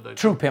one the other day.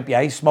 True pimp,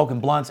 yeah. He's smoking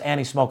blunts and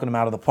he's smoking them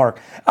out of the park.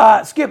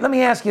 Skip, let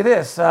me ask you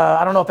this.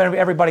 I don't know if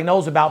everybody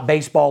knows about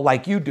baseball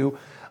like you do.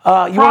 You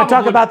want to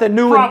talk about the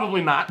new?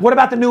 Probably not. What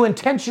about the new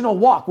intentional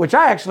walk, which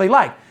I actually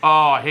like?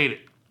 Oh, I hate it.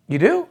 You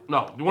do?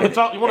 No. You want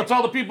to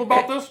tell the people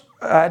about this?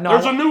 No.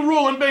 There's a new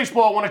rule in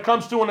baseball when it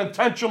comes to an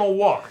intentional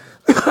walk.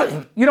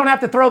 You don't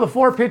have to throw the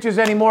 4 pitches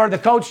anymore. The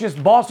coach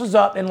just bosses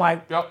up and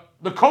Yep.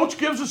 The coach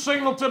gives a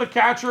signal to the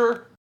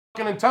catcher,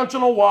 an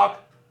intentional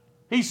walk.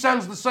 He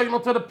sends the signal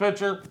to the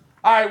pitcher.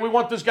 All right, we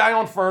want this guy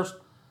on first.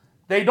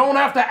 They don't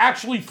have to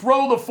actually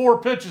throw the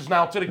 4 pitches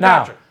now to the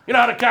catcher. You know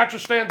how the catcher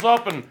stands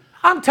up and...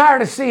 I'm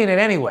tired of seeing it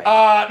anyway.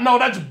 No,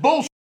 that's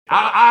bullshit.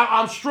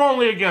 I'm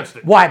strongly against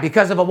it. Why?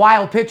 Because of a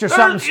wild pitch or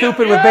something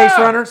stupid with base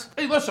runners?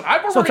 Hey, listen,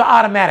 so it's an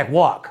automatic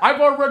walk. I've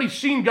already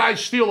seen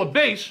guys steal a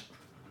base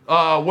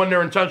when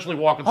they're intentionally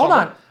walking someone.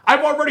 Hold on.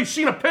 I've already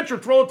seen a pitcher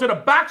throw it to the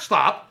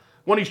backstop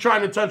when he's trying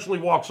to intentionally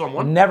walk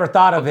someone. Never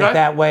thought of it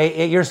that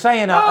way. You're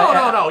saying... No.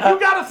 You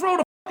got to throw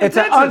the It's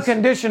pitches. an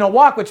unconditional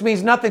walk, which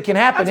means nothing can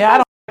happen. I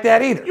don't like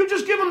that either. You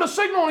just give him the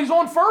signal and he's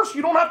on first.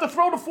 You don't have to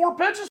throw the 4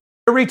 pitches.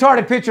 The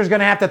retarded pitcher's going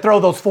to have to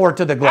throw those 4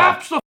 to the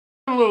glove.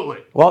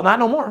 Absolutely. Well, not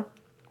no more.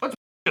 That's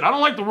I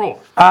don't like the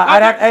rule.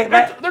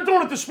 They're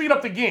doing it to speed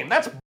up the game.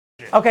 That's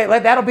okay.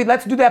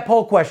 Let's do that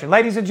poll question,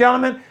 ladies and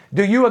gentlemen.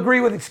 Do you agree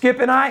with Skip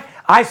and I?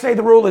 I say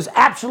the rule is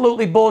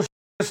absolutely bullshit,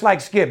 just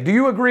like Skip. Do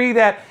you agree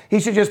that he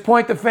should just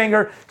point the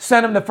finger,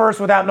 send him to first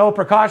without no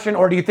precaution,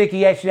 or do you think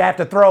he should have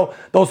to throw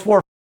those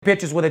 4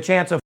 pitches with a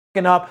chance of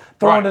up,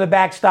 throwing to the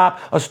backstop,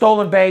 a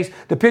stolen base,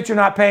 the pitcher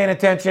not paying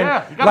attention?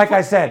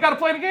 I said, you got to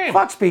play the game.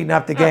 Fuck speeding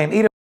up the game.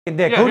 Eat a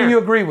dick. Who do you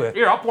agree with?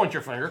 Here, I'll point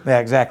your finger. Yeah,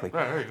 exactly.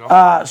 There you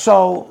go.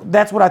 So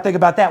that's what I think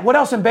about that. What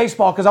else in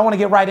baseball? Because I want to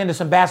get right into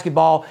some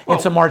basketball and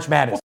some March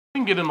Madness.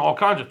 can get into all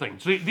kinds of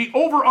things. The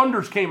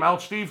over-unders came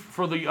out, Steve,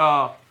 for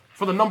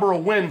the number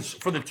of wins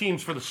for the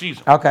teams for the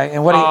season. Okay,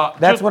 and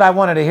that's what I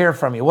wanted to hear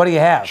from you. What do you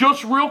have?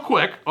 Just real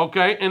quick,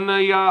 okay, in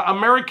the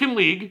American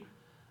League,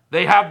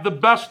 they have the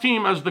best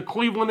team as the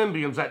Cleveland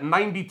Indians at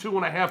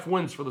 92.5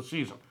 wins for the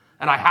season.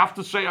 And I have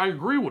to say I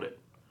agree with it.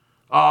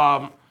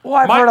 Well,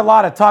 I've heard a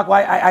lot of talk.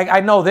 I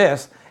know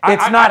this.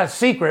 It's not a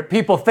secret.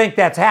 People think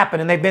that's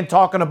happened, and they've been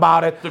talking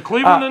about it. The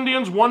Cleveland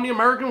Indians won the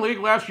American League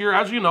last year,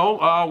 as you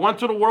know, went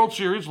to the World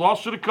Series,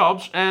 lost to the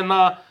Cubs, and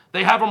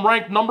they have them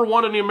ranked number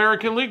 1 in the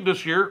American League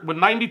this year with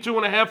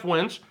 92.5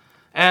 wins,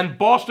 and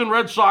Boston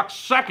Red Sox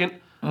second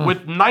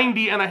with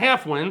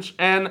 90.5 wins.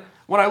 And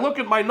when I look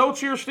at my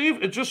notes here,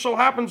 Steve, it just so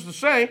happens to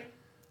say,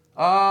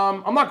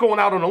 I'm not going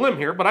out on a limb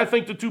here, but I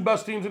think the 2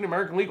 best teams in the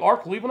American League are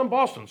Cleveland and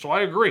Boston, so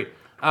I agree.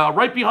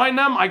 Right behind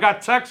them, I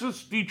got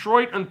Texas,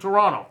 Detroit, and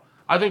Toronto.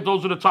 I think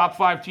those are the top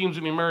 5 teams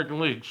in the American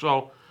League.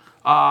 So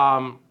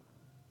one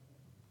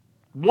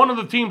of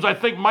the teams I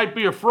think might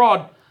be a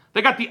fraud,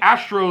 they got the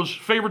Astros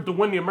favored to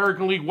win the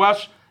American League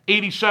West,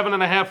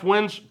 87.5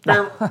 wins,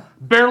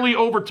 barely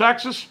over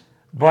Texas.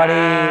 Buddy,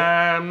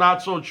 I'm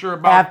not so sure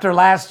about after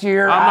last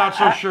year. I'm not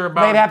so sure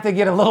about They'd have to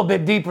get a little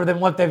bit deeper than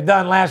what they've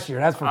done last year.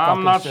 That's for fucking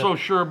I'm not sure. so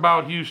sure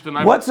about Houston.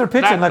 What's their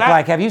pitching look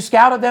like? Have you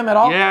scouted them at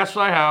all? Yes,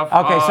 I have.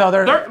 Okay, so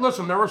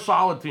they're a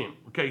solid team.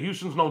 Okay,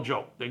 Houston's no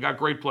joke. They got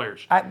great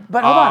players.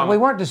 But hold on, we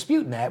weren't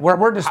disputing that.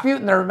 We're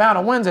disputing their amount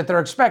of wins that they're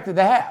expected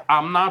to have.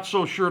 I'm not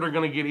so sure they're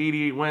going to get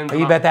 88 wins.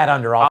 You bet that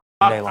under all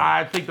day long.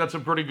 I think that's a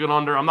pretty good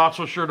under. I'm not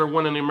so sure they're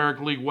winning the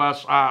American League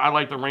West. I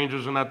like the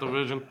Rangers in that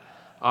division.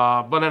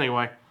 But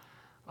anyway,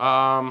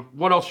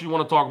 what else do you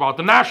want to talk about?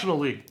 The National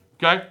League,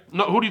 okay?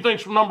 No, who do you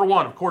think's number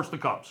 1? Of course, the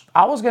Cubs.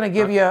 I was going to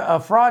give you a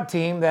fraud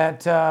team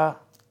that,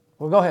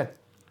 well, go ahead.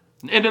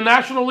 In the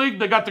National League,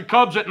 they got the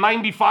Cubs at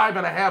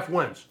 95.5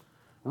 wins.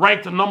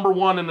 Ranked number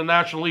 1 in the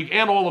National League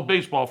and all of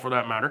baseball, for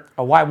that matter.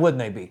 Why wouldn't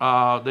they be?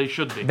 They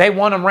should be. They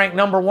want them ranked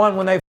number 1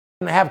 when they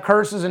have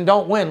curses and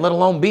don't win, let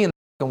alone being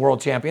the world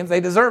champions. They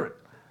deserve it.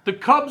 The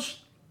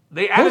Cubs,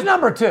 they added... Who's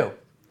number 2?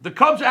 The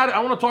Cubs added... I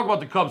want to talk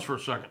about the Cubs for a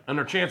second and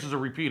their chances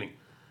of repeating.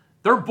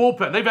 Their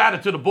bullpen, they've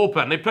added to the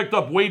bullpen. They picked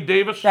up Wade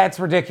Davis. That's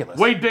ridiculous.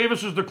 Wade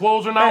Davis is the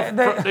closer now.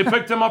 They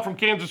picked him up from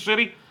Kansas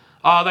City.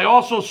 They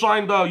also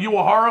signed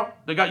Uehara.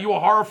 They got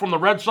Uehara from the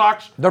Red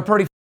Sox. They're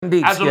pretty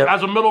deep, as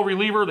a middle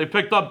reliever. They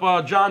picked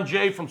up John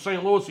Jay from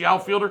St. Louis, the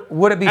outfielder.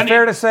 Would it be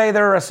fair to say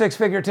they're a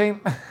 6-figure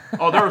team?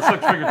 Oh, they're a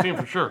 6-figure team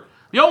for sure.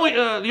 The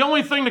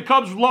only thing the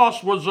Cubs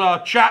lost was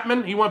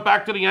Chapman. He went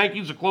back to the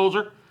Yankees, the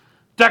closer.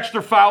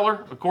 Dexter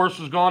Fowler, of course,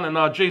 is gone,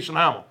 and Jason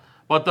Hamill.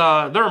 But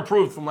they're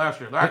improved from last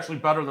year. They're actually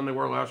better than they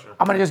were last year.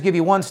 I'm going to just give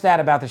you one stat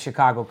about the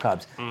Chicago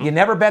Cubs. Mm-hmm. You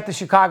never bet the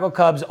Chicago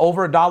Cubs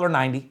over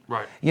 $1.90.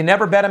 Right. You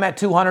never bet them at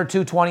 200,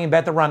 220 and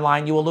bet the run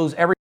line. You will lose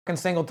every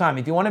single time.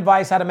 If you want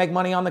advice how to make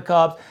money on the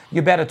Cubs,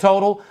 you bet a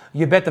total.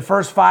 You bet the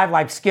first 5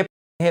 like Skip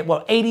hit,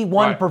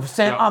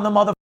 81% on the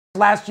motherfuckers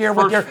last year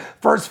with your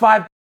first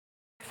 5.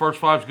 First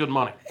 5's good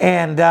money.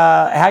 And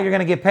how you're going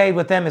to get paid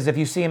with them is if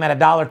you see them at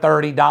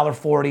 $1.30,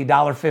 $1.40,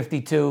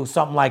 $1.52,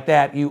 something like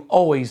that. You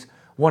always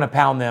want to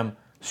pound them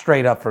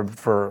straight up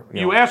for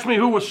you asked me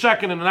who was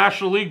second in the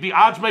National League. The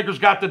odds makers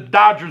got the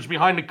Dodgers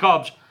behind the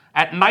Cubs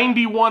at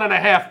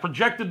 91.5,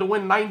 projected to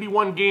win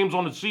 91 games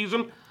on the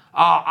season.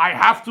 I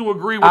have to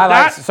agree with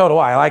that. So do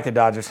I. I like the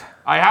Dodgers.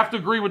 I have to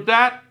agree with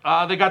that.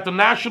 They got the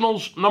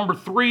Nationals number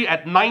 3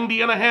 at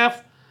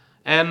 90.5,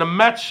 and the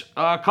Mets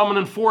coming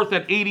in 4th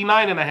at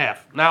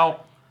 89.5.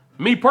 Now,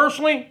 me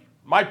personally,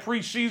 my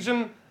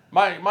preseason,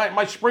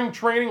 my spring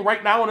training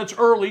right now, and it's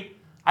early,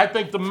 I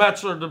think the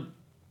Mets are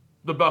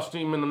the best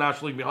team in the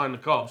National League behind the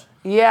Cubs.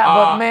 Yeah,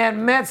 but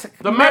man, Mets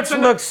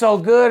look so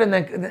good, and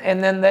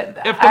then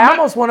I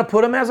almost want to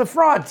put them as a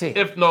fraud team.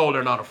 No,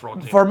 they're not a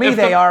fraud team. For me,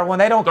 they are when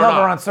they don't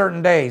cover on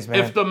certain days, man.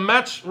 If the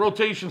Mets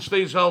rotation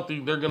stays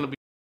healthy, they're going to be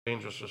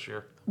dangerous this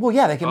year. Well,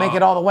 yeah, they can make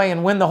it all the way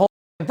and win the whole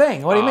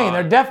thing. What do you mean?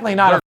 They're definitely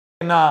not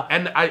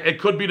it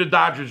could be the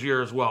Dodgers'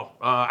 year as well.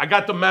 I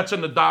got the Mets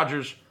and the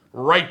Dodgers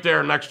right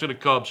there next to the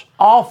Cubs.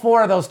 All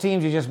 4 of those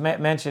teams you just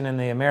mentioned in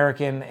the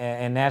American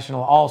and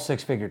National, all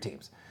 6-figure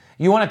teams.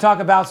 You want to talk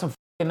about some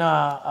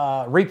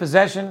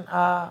repossession?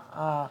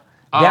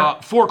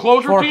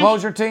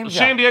 Foreclosure teams?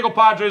 San Diego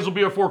Padres will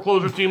be a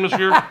foreclosure team this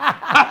year.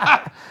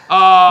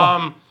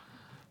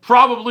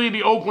 Probably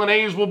the Oakland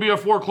A's will be a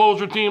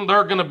foreclosure team.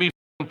 They're going to be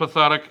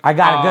pathetic. I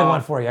got a good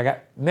one for you. I got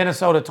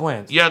Minnesota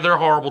Twins. Yeah, they're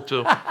horrible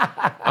too.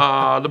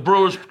 The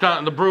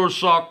Brewers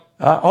suck.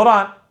 Hold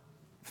on.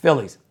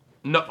 Phillies.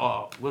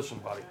 No, listen,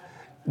 buddy.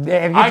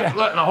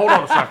 Now hold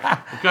on a second,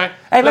 okay?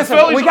 Hey, listen,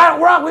 we got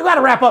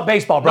to wrap up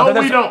baseball, brother.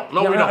 No, we don't.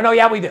 No,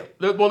 yeah, we do.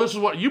 Well, this is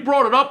what you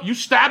brought it up. You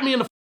stabbed me in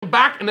the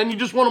back, and then you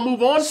just want to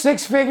move on.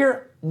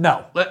 6-figure,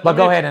 no. But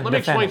go ahead and let me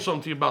explain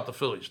something to you about the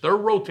Phillies. Their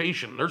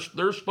rotation,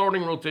 their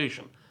starting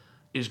rotation,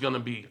 is going to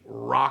be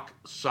rock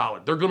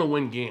solid. They're going to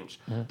win games.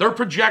 Mm-hmm. They're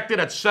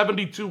projected at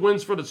 72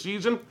 wins for the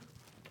season.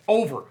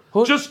 Over.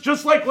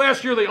 Just like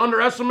last year, they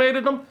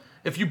underestimated them.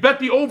 If you bet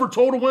the over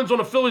total wins on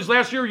the Phillies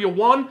last year, you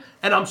won.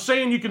 And I'm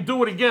saying you can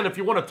do it again if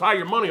you want to tie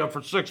your money up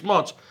for 6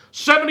 months.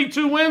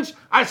 72 wins,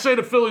 I say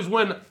the Phillies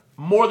win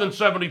more than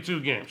 72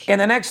 games. In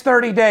the next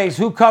 30 days,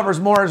 who covers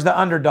more as the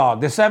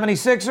underdog, the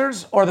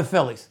 76ers or the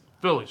Phillies?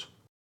 Phillies.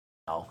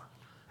 No.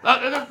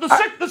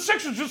 The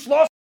Sixers just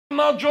lost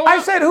Joel.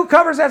 I said who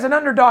covers as an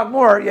underdog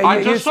more?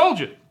 I just told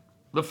you.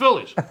 The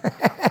Phillies.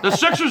 The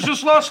Sixers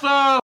just lost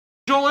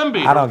Joel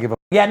Embiid. I don't give a...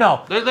 Yeah,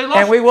 no. They lost.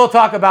 And we will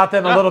talk about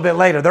them a little bit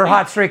later. Their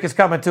hot streak is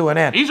coming to an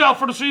end. He's out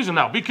for the season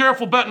now. Be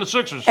careful betting the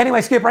Sixers.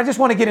 Anyway, Skipper, I just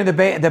want to get into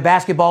the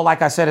basketball.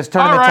 Like I said, it's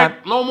All tournament right,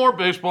 time. no more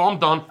baseball. I'm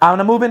done. I'm going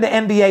to move into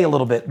NBA a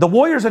little bit. The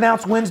Warriors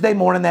announced Wednesday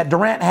morning that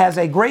Durant has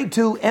a grade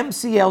 2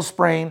 MCL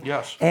sprain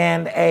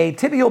and a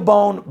tibial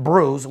bone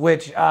bruise,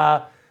 which,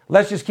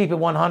 let's just keep it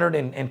 100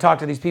 and talk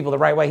to these people the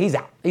right way. He's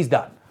out. He's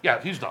done. Yeah,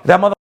 he's done.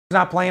 That motherfucker's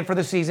not playing for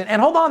the season. And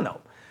hold on,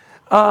 though.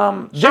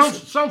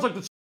 Sounds like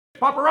the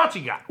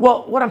paparazzi guy.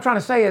 Well, what I'm trying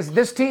to say is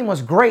this team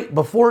was great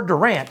before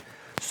Durant.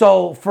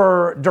 So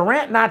for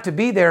Durant not to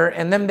be there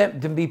and them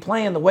to be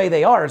playing the way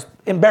they are is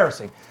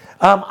embarrassing.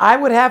 I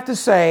would have to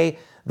say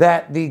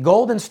that the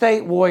Golden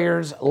State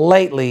Warriors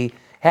lately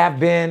have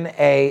been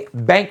a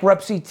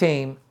bankruptcy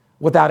team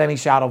without any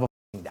shadow of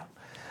a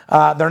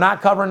doubt. They're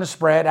not covering the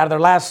spread. Out of their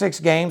last 6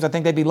 games, I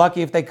think they'd be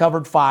lucky if they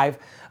covered 5.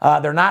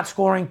 They're not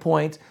scoring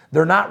points.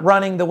 They're not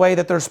running the way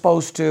that they're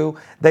supposed to.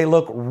 They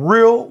look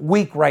real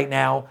weak right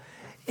now.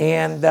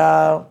 And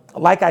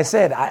like I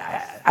said,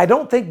 I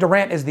don't think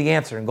Durant is the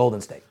answer in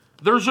Golden State.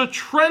 There's a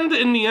trend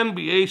in the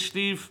NBA,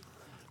 Steve,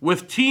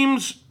 with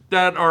teams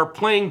that are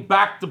playing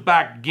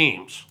back-to-back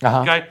games,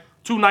 okay?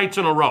 2 nights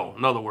in a row,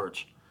 in other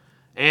words.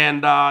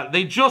 And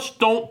they just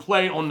don't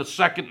play on the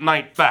second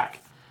night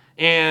back.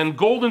 And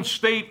Golden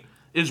State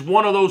is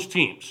one of those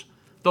teams.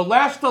 The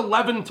last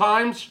 11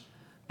 times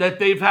that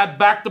they've had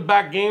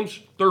back-to-back games,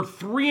 they're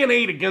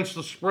 3-8 against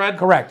the spread.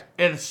 Correct.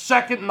 And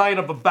second night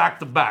of a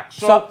back-to-back.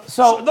 So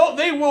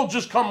they will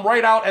just come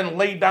right out and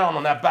lay down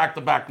on that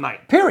back-to-back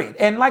night. Period.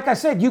 And like I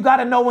said, you got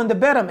to know when to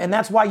bet them, and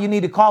that's why you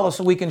need to call us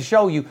so we can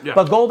show you. Yeah.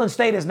 But Golden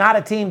State is not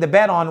a team to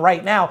bet on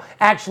right now.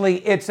 Actually,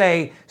 it's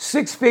a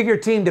 6-figure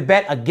team to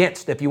bet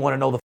against, if you want to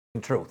know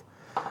the truth.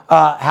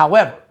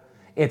 However,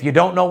 if you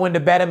don't know when to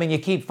bet them and you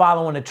keep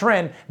following the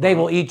trend, they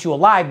will eat you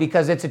alive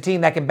because it's a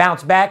team that can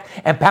bounce back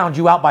and pound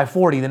you out by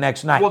 40 the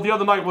next night. Well, the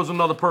other night was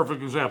another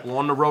perfect example.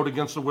 On the road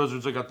against the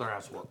Wizards, they got their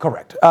ass whooped.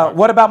 Correct.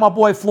 What about my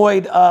boy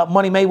Floyd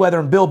Money Mayweather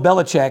and Bill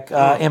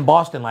Belichick in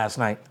Boston last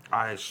night?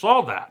 I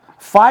saw that.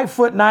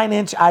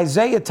 5'9"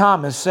 Isaiah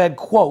Thomas said,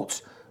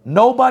 quotes,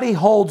 "Nobody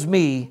holds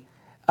me."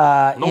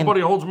 Nobody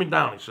holds me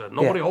down, he said.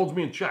 Nobody holds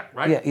me in check,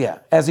 right? Yeah.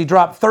 As he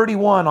dropped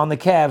 31 on the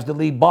Cavs to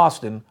lead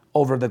Boston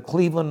over the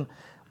Cleveland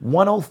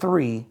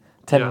 103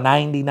 to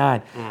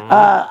 99.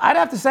 I'd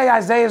have to say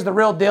Isaiah's the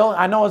real deal.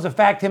 I know as a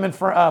fact him and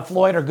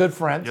Floyd are good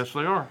friends. Yes,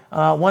 they are.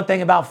 One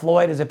thing about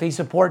Floyd is if he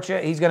supports you,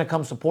 he's going to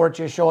come support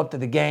you, show up to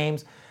the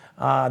games.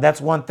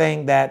 That's one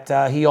thing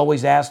that he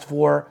always asked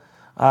for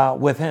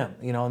with him,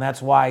 and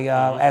that's why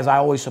as I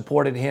always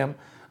supported him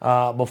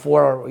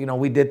before,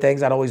 we did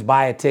things, I'd always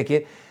buy a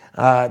ticket.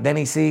 Then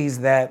he sees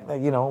that,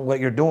 what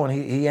you're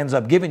doing, he ends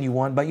up giving you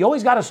one. But you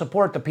always got to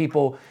support the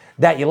people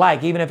that you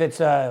like, even if it's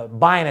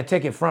buying a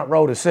ticket front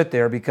row to sit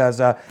there,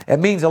 because it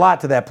means a lot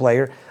to that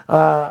player.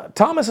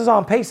 Thomas is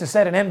on pace to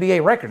set an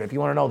NBA record, if you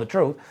want to know the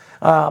truth,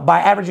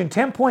 by averaging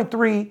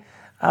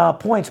 10.3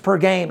 points per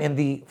game in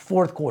the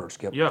fourth quarter,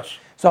 Skip. Yes.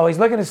 So he's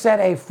looking to set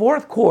a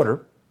fourth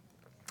quarter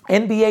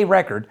NBA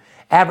record,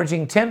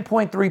 averaging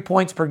 10.3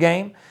 points per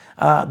game.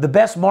 The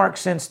best mark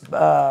since,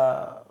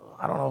 I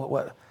don't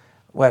know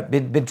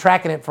been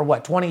tracking it for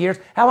 20 years?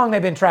 How long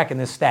have they been tracking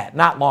this stat?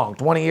 Not long,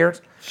 20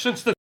 years?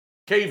 Since the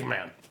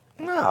caveman.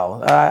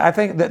 No, I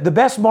think the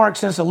best mark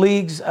since the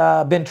league's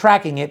been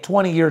tracking it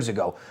 20 years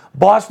ago.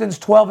 Boston's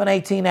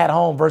 12-18 at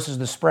home versus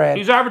the spread.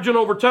 He's averaging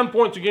over 10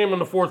 points a game in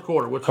the fourth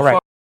quarter, which Correct. is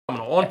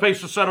phenomenal. On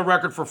pace to set a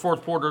record for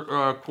fourth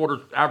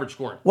quarter average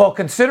scoring. Well,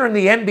 considering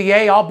the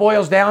NBA all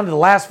boils down to the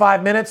last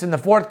 5 minutes in the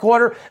fourth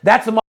quarter,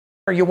 that's the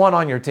motherfucker you want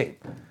on your team.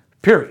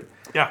 Period.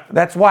 Yeah.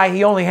 That's why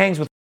he only hangs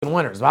with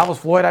winners. If I was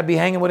Floyd, I'd be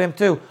hanging with him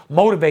too.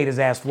 Motivate his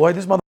ass, Floyd.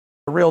 This motherfucker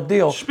is the real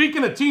deal.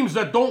 Speaking of teams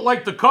that don't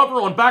like to cover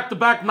on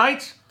back-to-back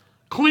nights,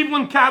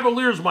 Cleveland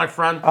Cavaliers, my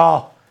friend.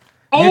 Oh.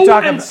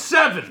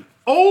 0-7.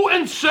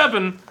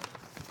 0-7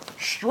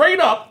 straight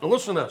up. Now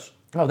listen to this.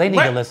 Oh, they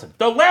need to listen.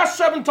 The last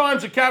 7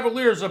 times the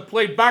Cavaliers have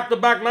played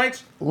back-to-back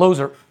nights,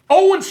 Loser.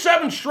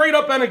 0-7 straight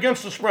up and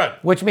against the spread.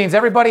 Which means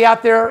everybody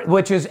out there,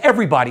 which is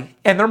everybody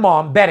and their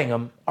mom betting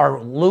them, are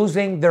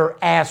losing their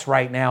ass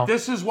right now.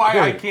 This is why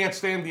I can't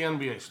stand the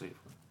NBA, Steve.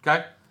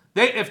 Okay?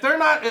 If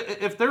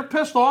they're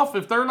pissed off,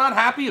 if they're not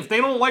happy, if they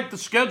don't like the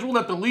schedule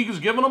that the league is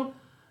giving them,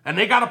 and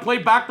they got to play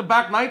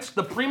back-to-back nights,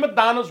 the prima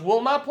donnas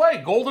will not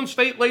play. Golden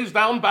State lays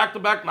down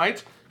back-to-back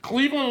nights.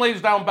 Cleveland lays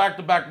down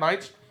back-to-back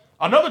nights.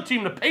 Another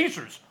team, the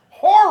Pacers,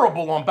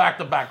 horrible on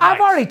back-to-back nights.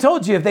 I've already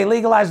told you if they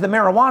legalize the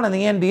marijuana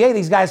in the NBA,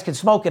 these guys can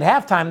smoke at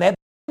halftime. That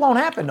won't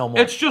happen no more.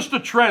 It's just a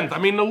trend. I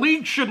mean, the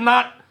league should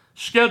not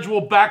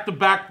schedule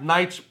back-to-back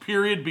nights,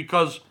 period,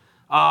 because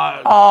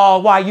Oh,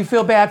 why? You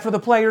feel bad for the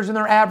players and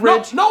their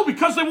average? No,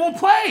 because they won't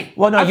play.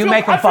 Well, no, you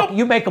make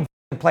them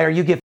player.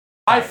 You get.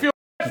 I feel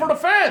bad for the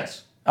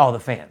fans. Oh, the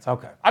fans.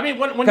 Okay. I mean,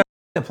 when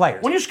the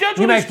players. When you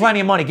schedule, you make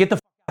plenty of money. Get the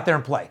out there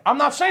and play. I'm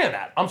not saying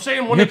that. I'm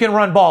saying when you can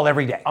run ball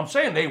every day. I'm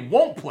saying they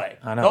won't play.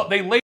 I know.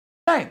 They laid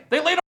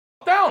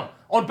down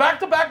on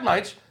back-to-back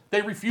nights.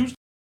 They refused to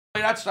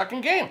play that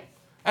second game,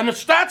 and the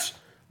stats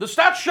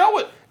show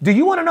it. Do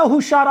you want to know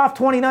who shot off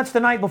 20 nuts the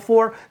night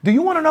before? Do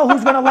you want to know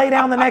who's going to lay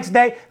down the next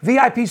day?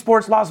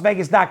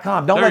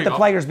 VIPSportsLasVegas.com. Don't let the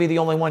players be the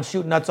only ones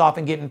shooting nuts off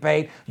and getting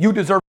paid. You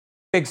deserve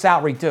a big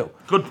salary too.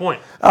 Good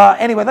point.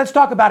 Anyway, let's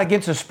talk about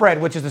against the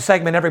spread, which is the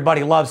segment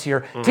everybody loves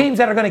here. Mm-hmm. Teams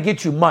that are going to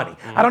get you money.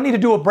 Mm-hmm. I don't need to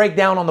do a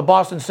breakdown on the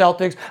Boston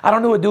Celtics. I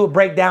don't need to do a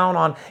breakdown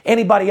on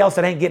anybody else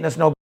that ain't getting us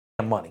no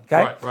money.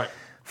 Okay? Right.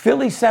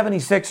 Philly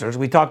 76ers,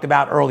 we talked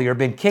about earlier,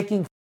 been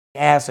kicking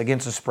ass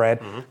against the spread,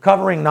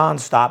 covering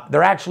nonstop.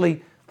 They're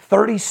actually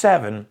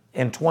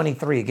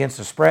 37-23 against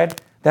the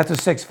spread. That's a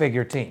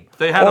six-figure team.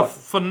 They had a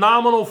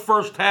phenomenal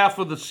first half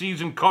of the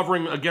season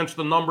covering against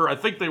the number. I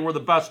think they were the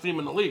best team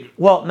in the league.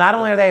 Well, not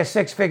only are they a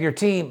six-figure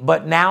team,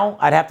 but now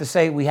I'd have to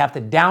say we have to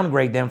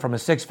downgrade them from a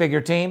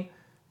six-figure team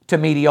to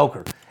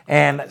mediocre.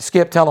 And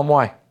Skip, tell them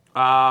why.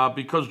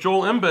 Because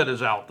Joel Embiid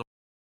is out.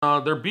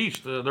 Their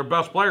beast, their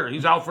best player.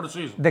 He's out for the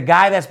season. The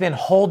guy that's been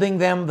holding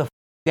them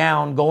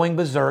down, going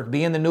berserk,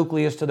 being the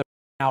nucleus to their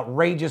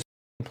outrageous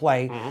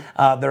play,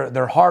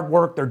 their hard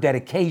work, their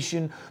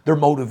dedication, their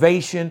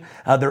motivation,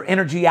 their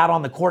energy out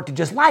on the court to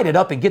just light it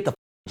up and get the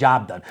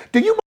job done. Do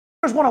you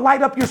want to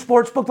light up your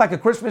sports book like a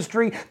Christmas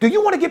tree? Do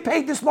you want to get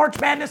paid this March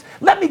Madness?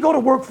 Let me go to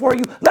work for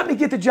you. Let me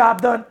get the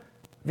job done.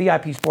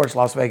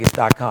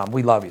 VIPSportsLasVegas.com.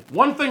 We love you.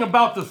 One thing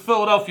about the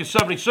Philadelphia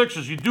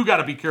 76ers you do got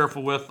to be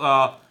careful with.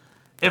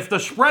 If the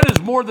spread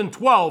is more than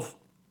 12,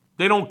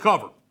 they don't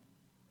cover.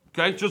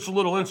 Okay, just a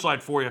little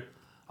insight for you.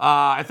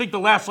 I think the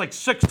last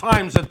 6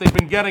 times that they've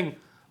been getting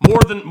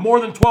more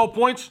than 12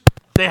 points,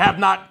 they have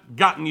not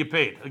gotten you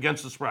paid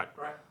against the spread.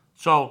 Right.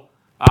 So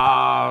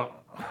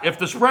if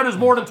the spread is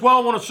more than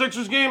 12 on a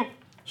Sixers game,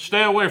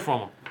 stay away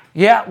from them.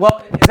 Yeah,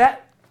 well,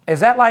 is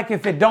that like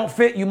if it don't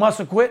fit, you must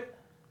have quit?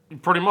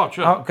 Pretty much,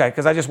 yeah. Okay,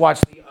 because I just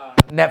watched the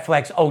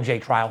Netflix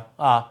OJ trial.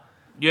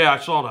 Yeah, I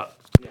saw that.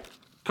 Yeah.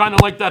 Kind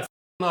of like that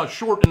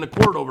short in the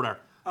court over there.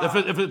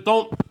 If it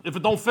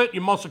don't fit, you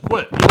must have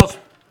quit.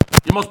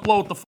 You must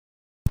blow it the.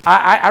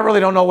 I really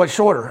don't know what's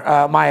shorter,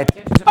 my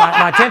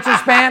attention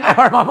span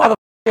or my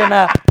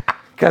motherfucking.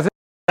 Because it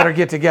better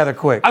get together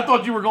quick. I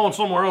thought you were going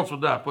somewhere else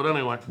with that, but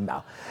anyway.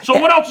 No. So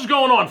what else is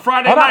going on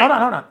Friday night?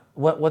 Hold on.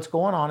 What's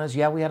going on is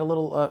we had a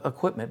little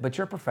equipment, but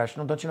you're a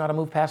professional. Don't you know how to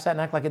move past that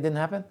and act like it didn't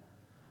happen?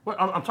 Well,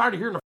 I'm tired of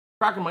hearing the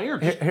crack in my ear.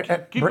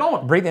 Keep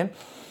going. Breathe in.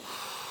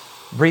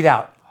 Breathe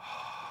out.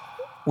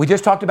 We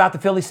just talked about the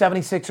Philly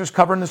 76ers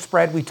covering the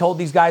spread. We told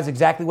these guys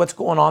exactly what's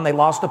going on. They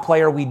lost a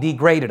player. We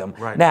degraded them.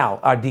 Right.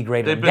 Now,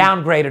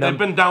 downgraded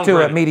them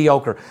to a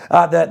mediocre.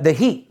 The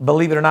Heat,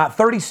 believe it or not,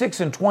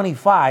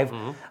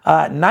 36-25,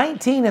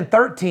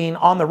 19-13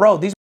 on the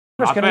road. These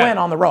can win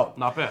on the road.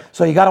 Not bad.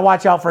 So you got to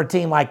watch out for a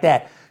team like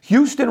that.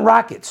 Houston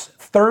Rockets,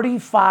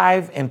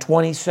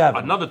 35-27.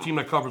 Another team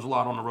that covers a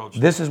lot on the road.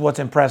 This is what's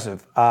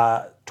impressive.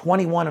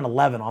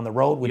 21-11 on the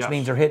road, which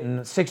means they're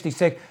hitting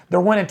 66.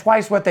 They're winning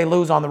twice what they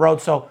lose on the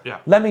road. So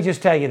let me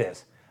just tell you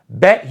this.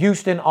 Bet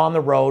Houston on the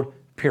road,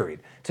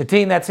 period. It's a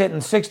team that's hitting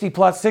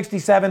 60+,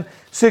 67,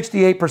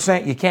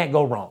 68%. You can't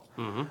go wrong.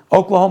 Mm-hmm.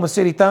 Oklahoma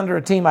City Thunder,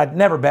 a team I'd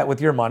never bet with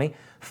your money,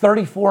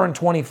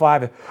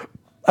 34-25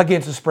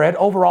 against the spread.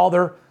 Overall,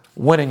 they're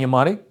winning you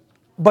money.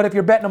 But if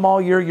you're betting them all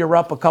year, you're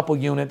up a couple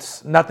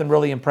units. Nothing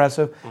really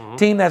impressive. Mm-hmm.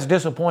 Team that's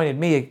disappointed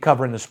me at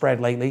covering the spread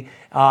lately,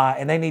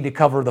 and they need to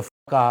cover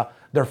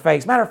their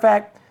face. Matter of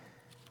fact,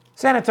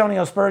 San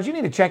Antonio Spurs, you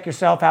need to check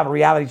yourself, have a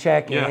reality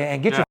check,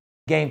 and get your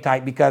game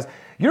tight because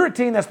you're a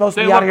team that's supposed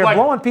to be out here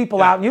blowing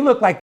people out, and you look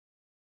like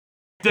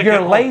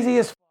you're lazy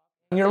as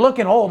and you're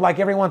looking old like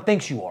everyone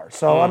thinks you are.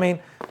 So, I mean.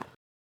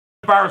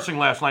 Embarrassing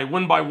last night.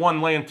 Win by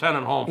 1, laying 10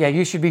 at home. Yeah,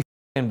 you should be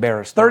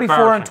embarrassed.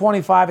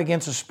 34-25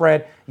 against the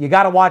spread. You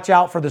got to watch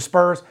out for the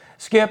Spurs.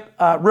 Skip,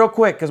 real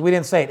quick, because we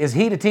didn't say it. Is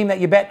Heat a team that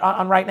you bet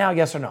on right now,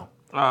 yes or no?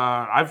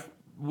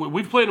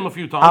 We've played them a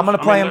few times. I'm going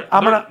to play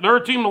them. They're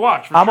a team to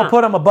watch. I'm going to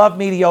put them above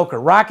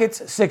mediocre.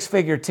 Rockets,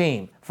 six-figure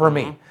team for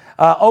me.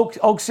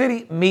 Oak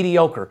City,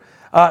 mediocre.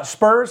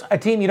 Spurs, a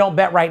team you don't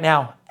bet right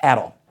now at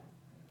all.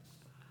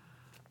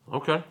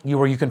 Okay.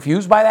 Were you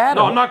confused by that?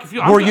 No, I'm not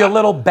confused. Were you a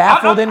little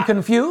baffled and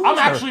confused?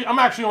 I'm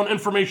actually on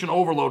information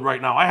overload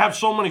right now. I have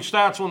so many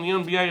stats on the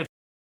NBA, it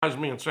drives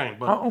me insane.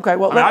 But okay,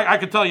 well, I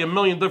could tell you a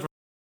million different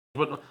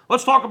things. But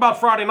let's talk about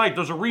Friday night.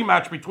 There's a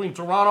rematch between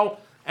Toronto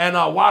and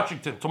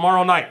Washington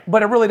tomorrow night.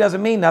 But it really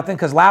doesn't mean nothing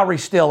because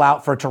Lowry's still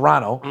out for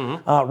Toronto.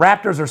 Mm-hmm.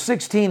 Raptors are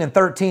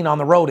 16-13 on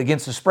the road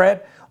against the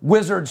spread.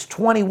 Wizards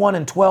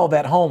 21-12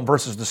 at home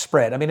versus the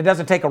spread. I mean, it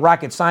doesn't take a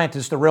rocket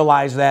scientist to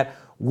realize that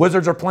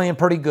Wizards are playing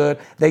pretty good.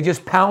 They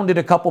just pounded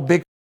a couple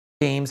big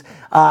teams.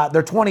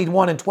 They're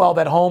 21-12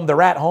 at home.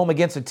 They're at home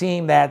against a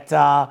team that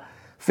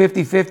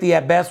 50-50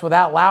 at best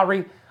without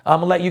Lowry. I'm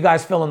going to let you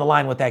guys fill in the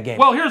line with that game.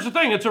 Well, here's the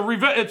thing. It's a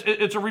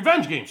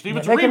revenge game, Steve.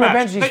 It's a They can rematch.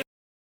 revenge these.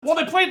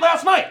 They played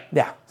last night.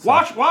 Yeah.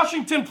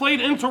 Washington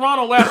played in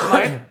Toronto last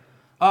night.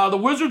 The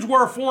Wizards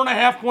were a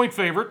 4.5-point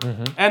favorite,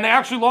 and they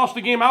actually lost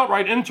the game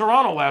outright in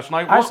Toronto last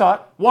night. I saw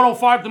it.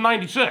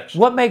 105-96.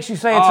 What makes you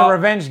say it's a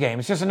revenge game?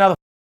 It's just another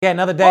day,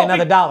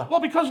 another dollar.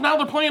 Well, because now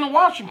they're playing in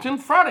Washington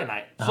Friday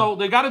night. So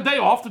they got a day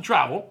off to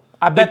travel.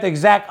 I bet the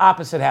exact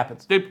opposite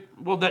happens.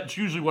 That's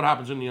usually what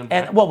happens in the NBA.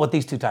 And with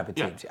these two type of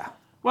teams, yeah.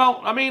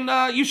 Well, I mean,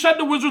 you said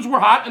the Wizards were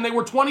hot, and they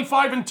were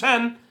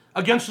 25-10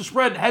 against the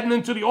spread heading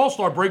into the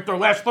All-Star break, their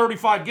last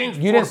 35 games.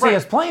 You didn't see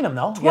us playing them,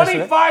 though.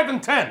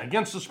 25-10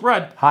 against the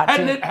spread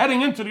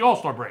heading into the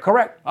All-Star break.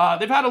 Correct.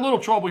 They've had a little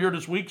trouble here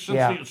this week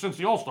since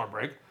the All-Star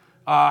break.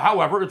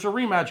 However, it's a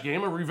rematch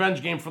game, a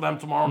revenge game for them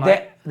tomorrow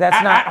night.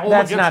 That's not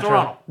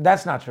Toronto. true.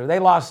 That's not true. They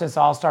lost since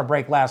the All-Star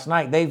break last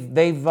night.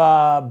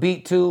 They've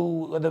beat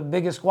two of the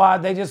biggest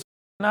squad. They just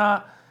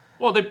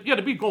Well, they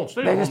beat Golden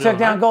State. They just took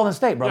down Golden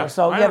State, brother. Yeah,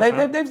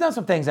 So, they've done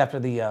some things after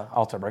the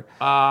All-Star break.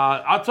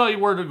 I'll tell you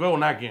where to go in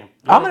that game.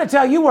 I'm going to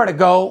tell you where to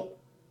go.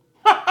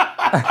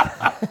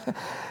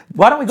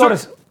 Why don't we go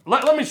to...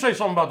 Let me say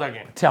something about that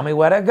game. Tell me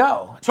where to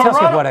go. Tell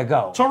Skip where to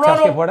go. Tell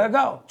Skip where to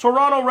go.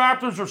 Toronto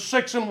Raptors are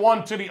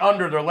 6-1 to the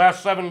under their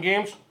last 7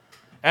 games,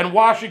 and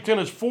Washington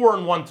is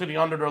 4-1 to the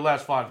under their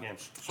last 5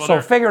 games.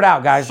 So figure it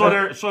out, guys.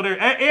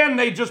 And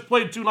they just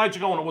played 2 nights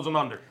ago and it was an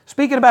under.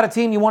 Speaking about a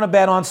team you want to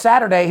bet on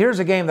Saturday, here's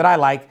a game that I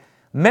like.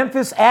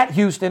 Memphis at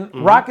Houston.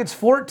 Rockets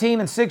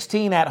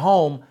 14-16 at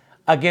home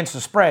against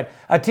the spread.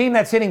 A team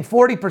that's hitting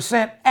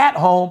 40% at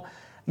home.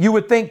 You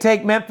would think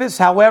take Memphis.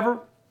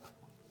 However,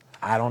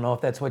 I don't know if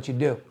that's what you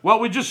do. Well,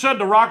 we just said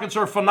the Rockets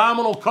are a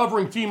phenomenal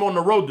covering team on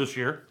the road this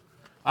year.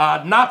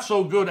 Not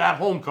so good at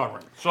home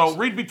covering. So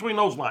read between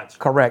those lines.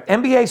 Correct.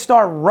 NBA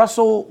star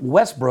Russell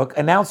Westbrook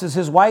announces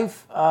his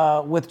wife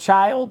with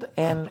child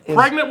and is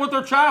pregnant with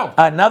their child.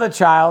 Another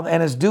child,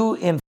 and is due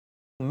in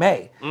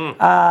May.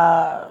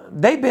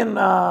 They've been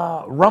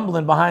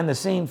rumbling behind the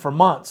scene for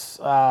months.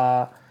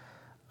 I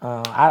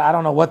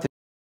don't know what the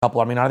couple.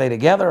 I mean, are they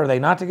together? Are they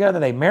not together? Are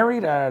they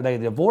married? Are they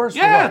divorced?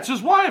 Yeah, it's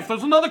his wife.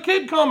 There's another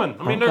kid coming.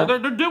 I mean, they're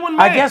doing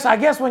May. I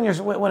guess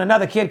when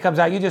another kid comes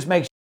out, you just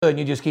make sure and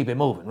you just keep it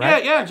moving,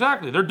 right? Yeah,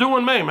 exactly. They're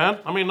doing May, man.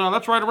 I mean,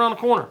 that's right around the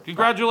corner.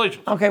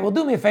 Congratulations. Okay, well,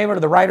 do me a favor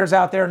to the writers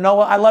out there.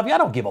 Noah, I love you. I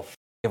don't give a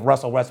if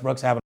Russell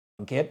Westbrook's having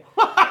a kid.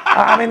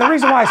 I mean, the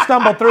reason why I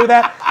stumbled through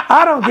that,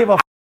 I don't give a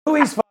who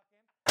he's fucking.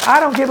 I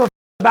don't give a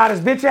about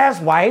his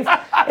bitch-ass wife.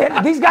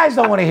 These guys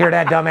don't want to hear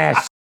that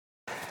dumbass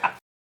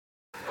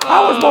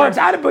I was more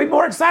excited, but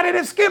more excited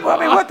than Skip. I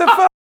mean, what the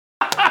fuck?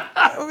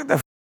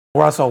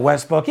 Russell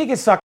Westbrook, he can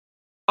suck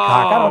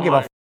cock. I don't give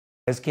a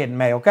this kid in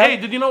May, okay? Hey,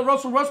 did you know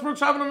Russell Westbrook's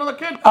having another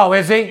kid? Oh,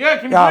 is he? Yeah,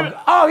 can you believe it?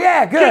 Oh,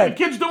 yeah, good. The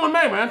kid's doing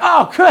May, man.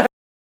 Oh, good.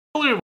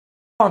 Unbelievable.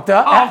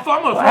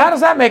 How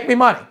does that make me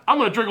money? I'm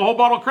going to drink a whole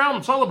bottle of Crown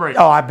and celebrate.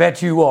 Oh, I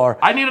bet you are.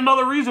 I need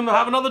another reason to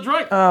have another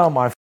drink. Oh,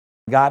 my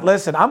God.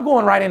 Listen, I'm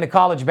going right into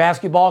college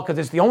basketball because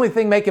it's the only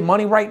thing making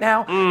money right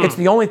now. It's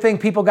the only thing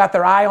people got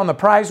their eye on the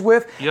prize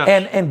with.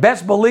 Yes. And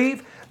best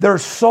believe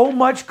there's so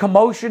much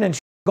commotion and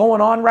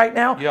going on right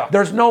now. Yeah.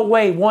 There's no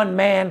way one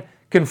man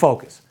can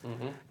focus.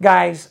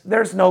 Guys,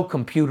 there's no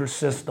computer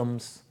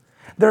systems.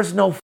 There's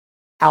no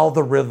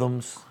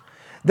algorithms.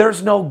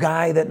 There's no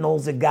guy that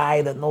knows a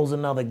guy that knows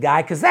another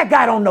guy because that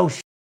guy don't know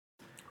shit.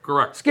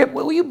 Correct. Skip,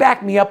 will you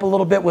back me up a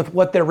little bit with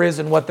what there is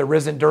and what there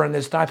isn't during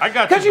this time? I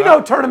got you. Because you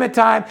know tournament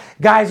time,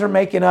 guys are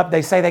making up.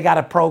 They say they got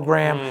a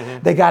program.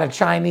 They got a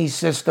Chinese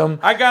system.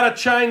 I got a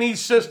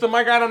Chinese system.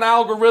 I got an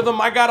algorithm.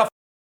 I got a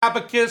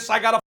abacus. I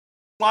got a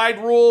slide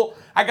rule.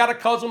 I got a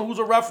cousin who's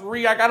a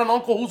referee. I got an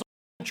uncle who's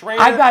a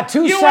trainer. I got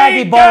two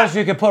saggy balls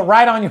you can put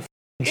right on your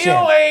chin.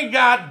 You ain't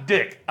got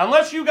dick.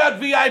 Unless you got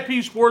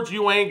VIP sports,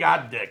 you ain't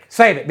got dick.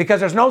 Save it, because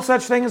there's no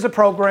such thing as a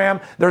program.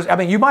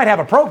 You might have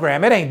a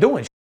program. It ain't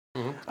doing shit.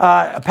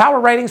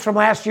 Power ratings from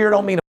last year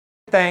don't mean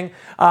a thing.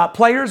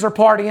 Players are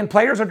partying.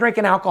 Players are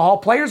drinking alcohol.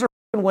 Players are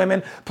f***ing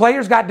women.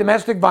 Players got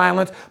domestic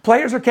violence.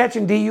 Players are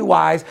catching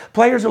DUIs.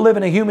 Players are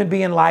living a human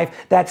being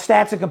life that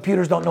stats and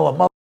computers don't know a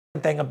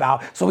motherfucking thing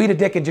about. So eat a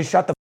dick and just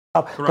shut the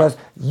f*** up because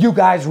you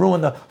guys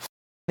ruin the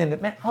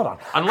man. Hold on.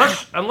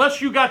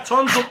 Unless you got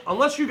tons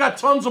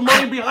of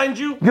money behind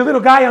you. Your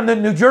little guy on the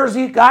New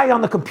Jersey guy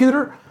on the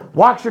computer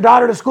walks your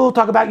daughter to school.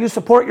 Talk about you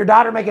support your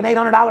daughter making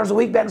 $800 a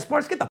week betting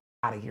sports. Get the f***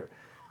 out of here.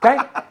 Okay?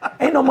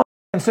 Ain't no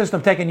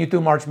system taking you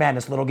through March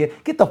Madness, little kid.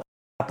 Get the f***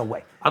 out the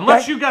way.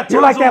 Unless you got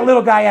You're like that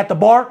little guy at the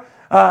bar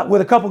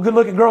with a couple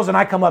good-looking girls, and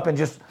I come up and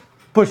just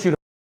push you the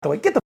f*** away.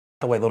 Get the f***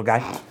 out the way, little guy.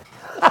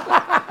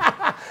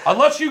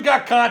 Unless you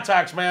got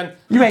contacts, man.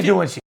 You ain't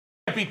doing shit.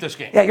 You can't beat this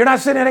game. Yeah, you're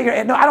not sitting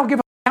there. No, I don't give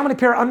a how many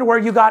pair of underwear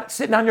you got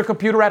sitting on your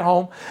computer at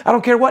home. I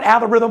don't care what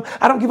algorithm.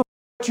 I don't give a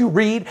what you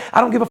read.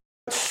 I don't give a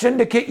what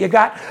syndicate you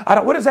got.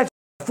 What is that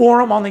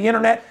forum on the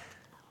internet?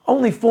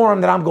 Only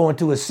forum that I'm going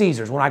to is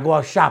Caesars when I go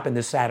out shopping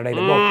this Saturday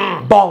to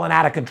go balling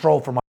out of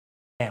control for my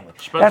family.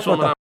 That's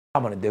what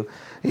I'm going to do.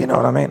 You know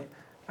what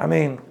I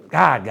mean?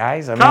 God,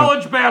 guys.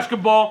 College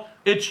basketball,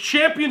 it's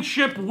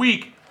championship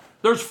week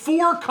There's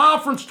 4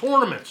 conference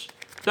tournaments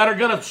that are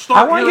going to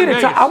start here in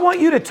Vegas. I want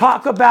you to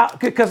talk about,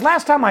 because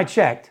last time I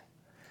checked,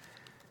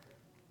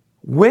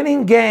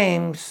 winning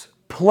games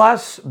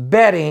plus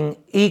betting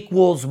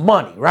equals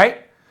money,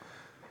 right?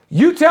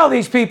 You tell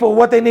these people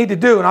what they need to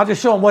do, and I'll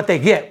just show them what they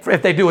get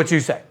if they do what you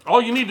say.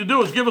 All you need to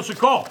do is give us a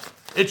call.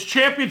 It's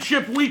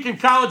championship week in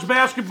college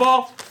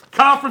basketball.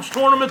 Conference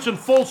tournaments in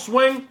full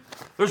swing.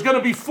 There's going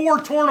to be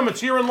 4 tournaments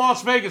here in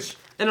Las Vegas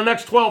in the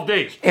next 12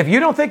 days. If you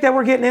don't think that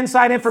we're getting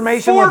inside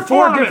information with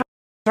 4 different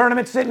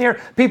tournaments sitting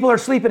here, people are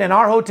sleeping in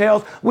our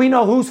hotels. We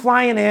know who's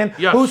flying in,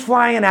 who's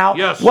flying out,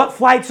 what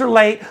flights are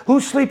late,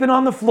 who's sleeping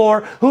on the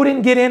floor, who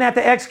didn't get in at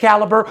the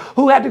Excalibur,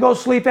 who had to go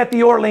sleep at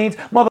the Orleans.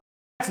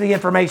 That's the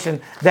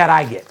information that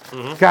I get.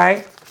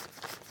 Okay?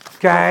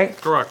 Okay?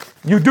 Correct.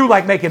 You do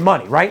like making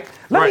money, right?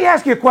 Let me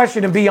ask you a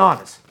question and be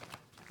honest.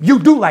 You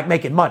do like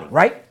making money,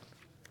 right?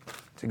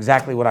 That's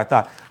exactly what I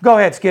thought. Go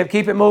ahead, Skip.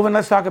 Keep it moving.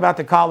 Let's talk about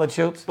the college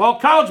hoops. Well,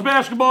 college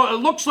basketball, it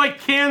looks like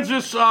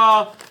Kansas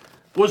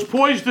was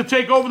poised to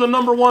take over the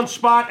number 1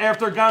 spot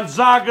after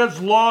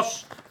Gonzaga's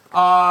loss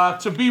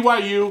to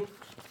BYU.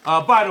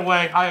 By the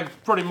way, I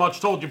pretty much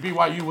told you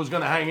BYU was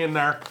going to hang in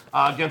there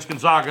against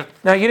Gonzaga.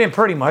 No, you didn't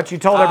pretty much. You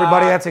told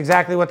everybody that's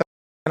exactly what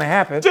going to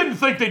happen. Didn't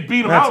think they'd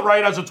beat them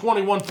outright as a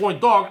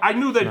 21-point dog. I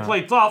knew they'd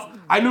play tough.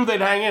 I knew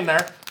they'd hang in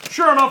there.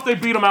 Sure enough, they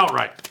beat them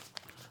outright.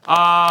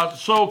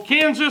 So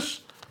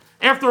Kansas,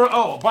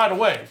 by the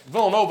way,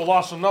 Villanova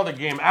lost another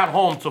game at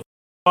home to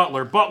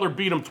Butler. Butler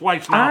beat them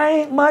twice now. I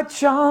ain't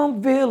much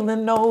on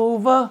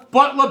Villanova.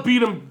 Butler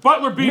beat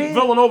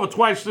Villanova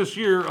twice this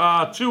year.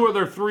 2 of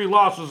their 3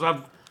 losses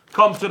have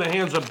come to the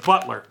hands of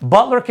Butler.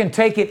 Butler can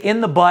take it in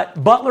the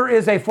butt. Butler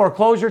is a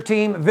foreclosure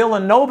team.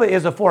 Villanova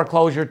is a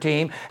foreclosure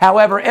team.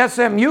 However,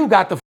 SMU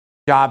got the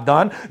job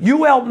done.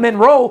 UL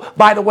Monroe,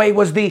 by the way,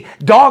 was the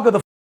dog of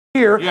the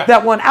year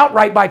that won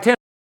outright by 10.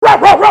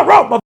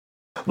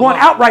 Won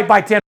outright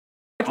by 10.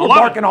 We're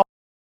barking all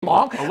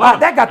long.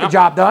 That got the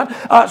job done.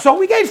 So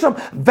we gave some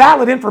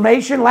valid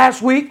information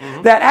last week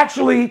that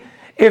actually,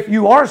 if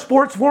you are a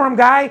sports forum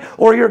guy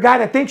or you're a guy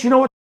that thinks you know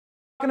what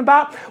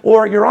about,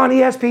 or you're on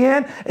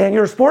ESPN and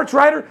you're a sports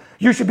writer,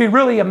 you should be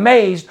really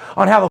amazed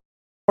on how the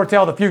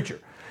foretell the future.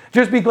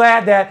 Just be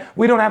glad that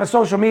we don't have a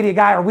social media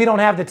guy or we don't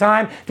have the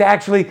time to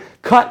actually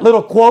cut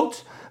little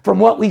quotes from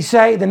what we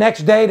say the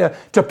next day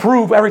to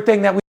prove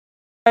everything that we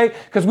say,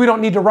 because we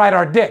don't need to write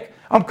our dick.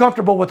 I'm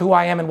comfortable with who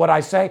I am and what I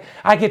say.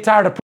 I get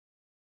tired of...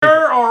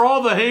 Where are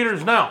all the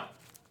haters now?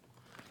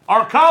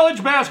 Our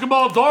college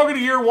basketball dog of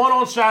the year won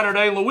on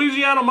Saturday.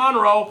 Louisiana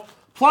Monroe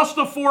plus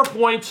the 4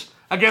 points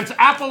against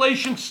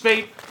Appalachian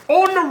State.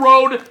 On the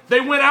road, they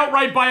went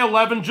outright by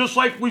 11, just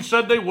like we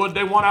said they would.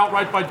 They won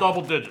outright by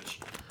double digits.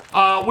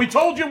 We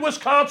told you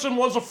Wisconsin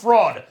was a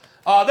fraud.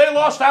 They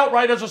lost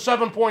outright as a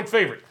 7-point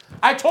favorite.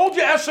 I told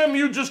you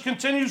SMU just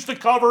continues to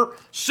cover,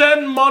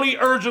 send money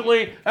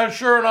urgently, and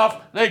sure enough,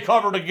 they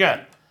covered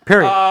again.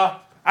 Period.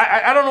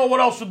 I don't know what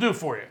else to do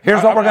for you.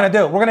 Here's what we're going to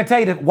do. We're going to tell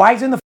you to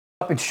wisen the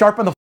up and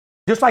sharpen the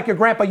just like your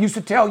grandpa used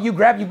to tell you,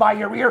 grab you by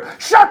your ear,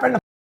 sharpen the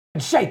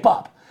and shape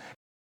up.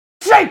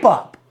 Shape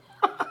up.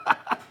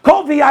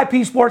 Call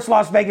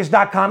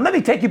VIPSportsLasVegas.com. Let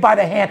me take you by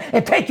the hand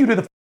and take you to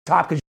the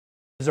top because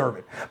you deserve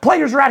it.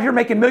 Players are out here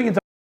making millions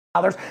of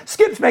dollars.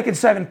 Skip's making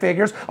 7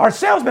 figures. Our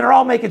salesmen are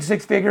all making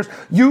 6 figures.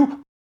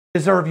 You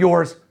deserve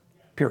yours,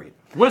 period.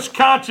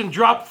 Wisconsin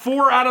dropped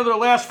 4 out of their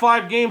last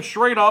 5 games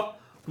straight up.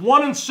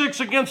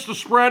 1-6 against the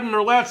spread in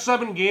their last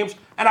 7 games.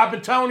 And I've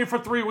been telling you for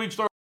 3 weeks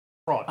they're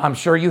fraud. I'm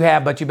sure you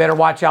have, but you better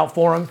watch out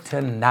for them.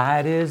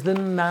 Tonight is the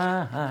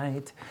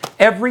night.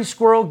 Every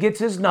squirrel gets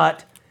his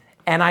nut,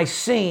 and I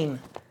seen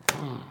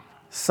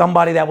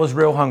somebody that was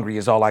real hungry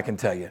is all I can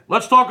tell you.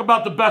 Let's talk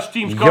about the best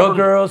teams covering. Your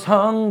girl's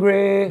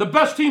hungry. The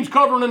best teams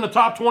covering in the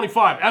top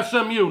 25.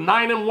 SMU,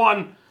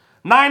 9-1.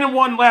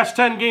 9-1 last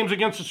 10 games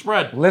against the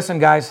spread. Listen,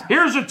 guys.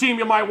 Here's a team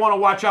you might want to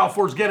watch out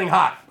for. It's getting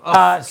hot.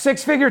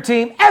 6-figure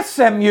team,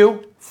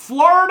 SMU.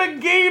 Florida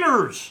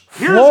Gators.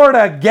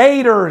 Florida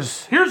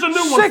Gators. Here's a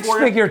new one for you.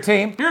 6-figure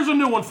team. Here's a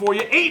new one for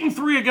you.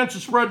 8-3 against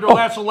the spread their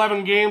last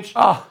 11 games.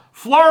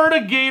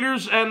 Florida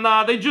Gators, and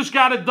they just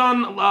got it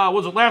done,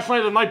 was it last night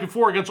or the night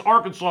before against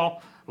Arkansas?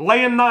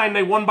 Laying 9,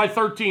 they won by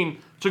 13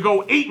 to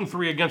go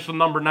 8-3 against the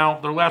number now,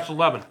 their last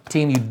 11.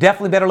 Team you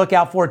definitely better look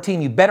out for. A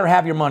team you better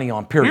have your money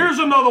on, period. Here's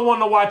another one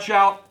to watch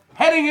out.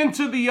 Heading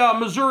into the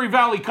Missouri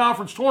Valley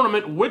Conference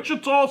Tournament,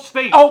 Wichita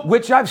State.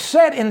 Which I've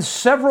said in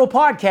several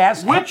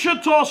podcasts.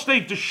 Wichita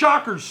State, the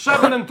Shockers,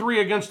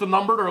 7-3 against the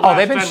number. Their last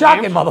they've been 10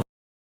 shocking, games. motherfucker.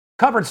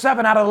 Covered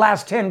 7 out of the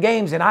last 10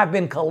 games, and I've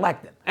been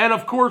collecting. And,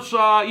 of course,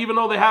 even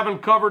though they haven't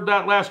covered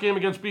that last game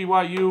against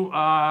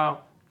BYU.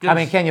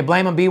 Can you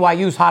blame them?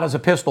 BYU's hot as a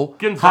pistol.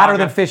 Gonzaga, hotter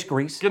than fish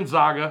grease.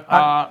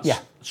 Gonzaga.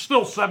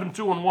 Still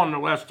 7-2-1 in their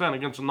last 10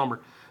 against the number.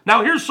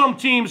 Now, here's some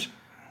teams.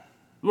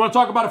 We want to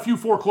talk about a few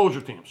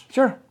foreclosure teams.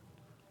 Sure.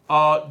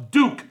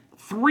 Duke,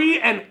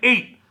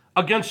 3-8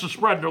 against the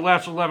spread their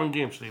last 11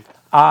 games, Steve.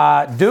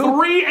 Duke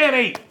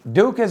 3-8.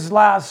 Duke is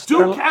last.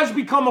 Duke has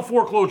become a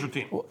foreclosure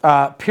team.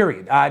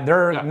 Period.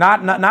 They're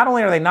not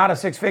only are they not a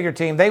 6-figure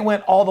team, they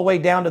went all the way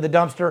down to the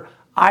dumpster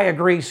I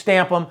agree.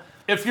 Stamp them.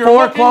 If you're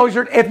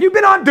foreclosure. If you've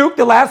been on Duke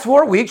the last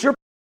 4 weeks, you're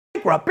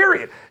bankrupt,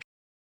 period.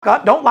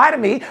 Don't lie to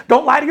me.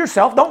 Don't lie to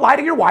yourself. Don't lie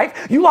to your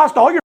wife. You lost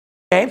all your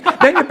games.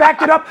 Then you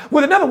backed it up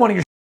with another one of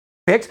your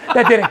picks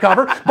that didn't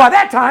cover. By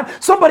that time,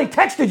 somebody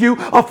texted you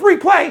a free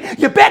play.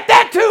 You bet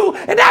that too,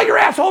 and now your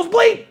assholes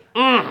bleed.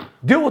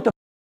 Deal with the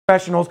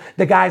professionals,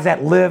 the guys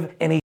that live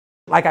and eat.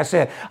 Like I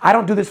said, I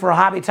don't do this for a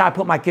hobby. It's how I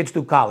put my kids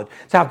through college.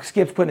 It's how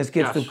Skip's putting his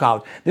kids through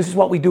college. This is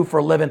what we do for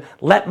a living.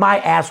 Let my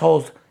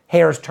assholes'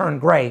 hairs turn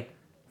gray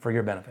for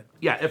your benefit.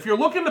 Yeah, if you're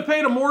looking to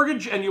pay the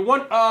mortgage and you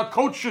want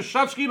Coach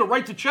Krzyzewski to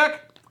write the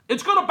check,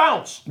 it's going to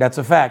bounce. That's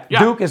a fact. Yeah.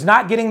 Duke is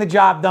not getting the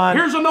job done.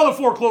 Here's another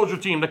foreclosure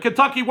team, the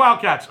Kentucky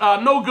Wildcats.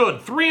 No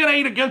good.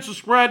 3-8 against the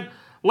spread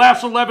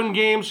last 11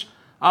 games.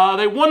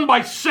 They won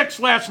by 6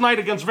 last night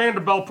against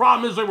Vanderbilt.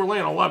 Problem is they were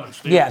laying 11,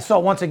 Steve. Yeah, so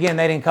once again,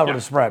 they didn't cover the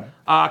spread.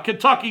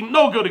 Kentucky,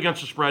 no good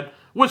against the spread.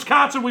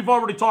 Wisconsin, we've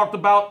already talked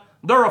about.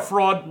 They're a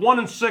fraud.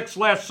 1-6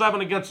 last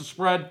 7 against the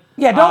spread.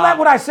 Yeah, don't let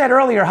what I said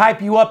earlier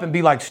hype you up and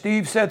be like,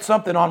 Steve said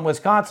something on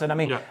Wisconsin. I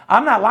mean,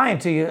 I'm not lying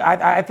to you.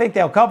 I think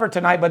they'll cover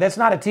tonight, but that's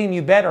not a team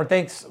you bet or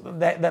thinks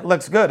that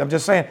looks good. I'm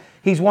just saying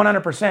he's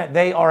 100%.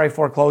 They are a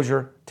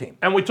foreclosure team.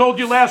 And we told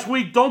you last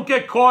week, don't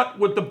get caught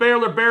with the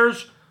Baylor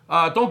Bears.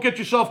 Don't get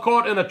yourself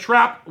caught in a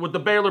trap with the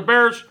Baylor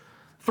Bears.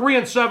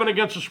 3-7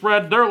 against the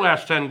spread, their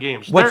last 10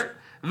 games.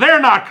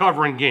 They're not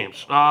covering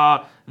games.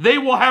 They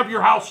will have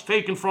your house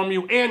taken from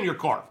you and your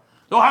car.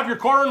 They'll have your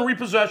car in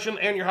repossession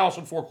and your house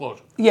in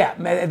foreclosure.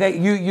 Yeah,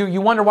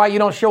 you wonder why you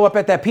don't show up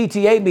at that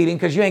PTA meeting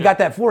because you ain't got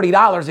that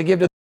 $40 to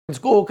give to the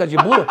school because you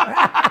blew it.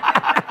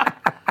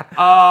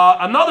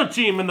 Another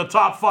team in the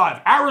top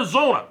 5,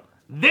 Arizona.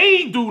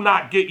 They do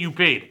not get you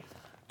paid.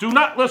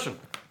 Listen,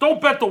 don't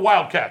bet the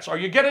Wildcats. Are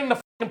you getting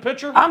the fucking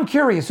picture? I'm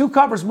curious, who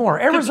covers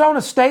more,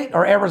 Arizona State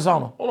or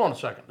Arizona? Hold on a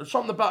second. There's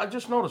something about, I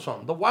just noticed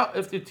something.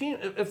 If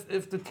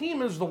the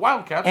team is the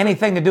Wildcats.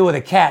 Anything to do with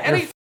a cat.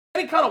 Any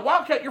kind of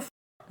Wildcat, you're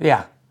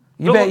yeah.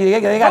 You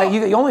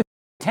only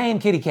tame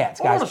kitty cats,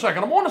 guys. Hold on a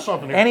second. I'm on to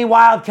something here. Any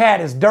wild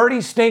cat is dirty,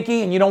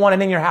 stinky, and you don't want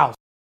it in your house.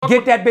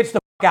 Get that bitch the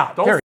fuck out.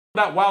 Don't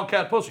that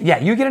Wildcat pussy. Yeah,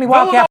 you get any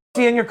Wildcat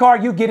pussy in your car,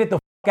 you get it the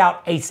fuck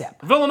out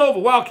ASAP. Villanova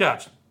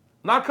Wildcats.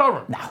 Not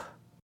covering. No.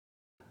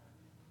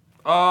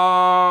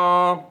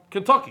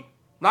 Kentucky.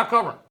 Not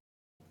covering.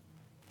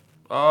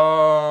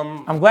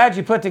 I'm glad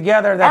you put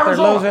together that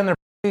Arizona. They're losing their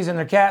pussies and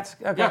their cats.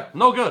 Okay. Yeah,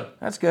 no good.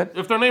 That's good.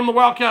 If they're named the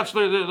Wildcats,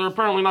 they're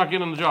apparently not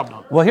getting the job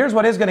done. Well, here's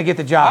what is going to get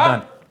the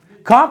job done.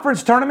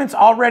 Conference tournaments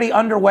already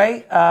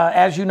underway,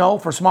 as you know,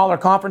 for smaller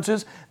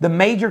conferences. The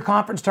major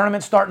conference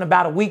tournaments starting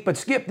about a week. But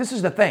Skip, this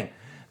is the thing.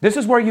 This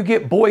is where you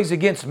get boys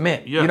against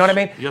men. Yes. You know what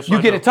I mean? Yes,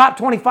 you get a top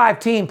 25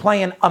 team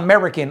playing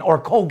American or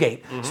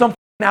Colgate. Some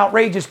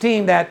outrageous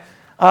team that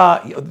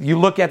you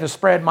look at the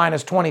spread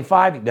minus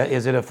 25.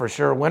 Is it a for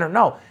sure winner?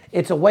 No.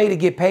 It's a way to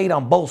get paid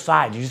on both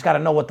sides. You just got to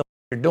know what the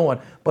you're doing.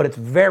 But it's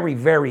very,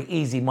 very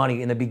easy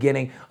money in the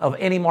beginning of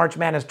any March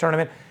Madness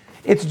tournament.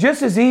 It's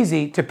just as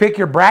easy to pick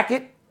your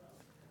bracket.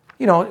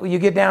 You know, you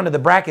get down to the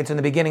brackets in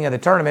the beginning of the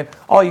tournament,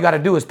 all you got to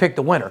do is pick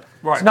the winner.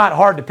 Right. It's not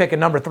hard to pick a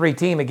number 3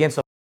 team against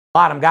a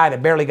bottom guy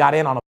that barely got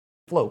in on a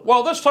fluke.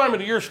 Well, this time of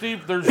the year,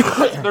 Steve,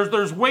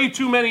 there's way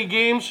too many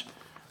games.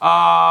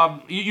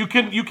 You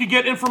can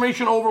get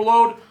information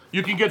overload.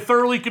 You can get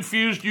thoroughly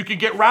confused. You can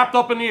get wrapped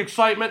up in the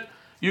excitement.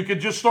 You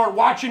could just start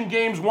watching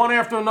games one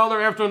after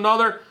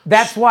another.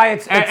 That's why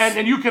it's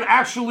and you can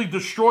actually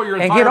destroy your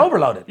entire... And get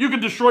overloaded. You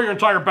can destroy your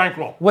entire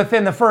bankroll.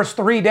 Within the first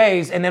 3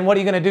 days, and then what are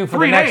you going to do for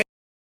the next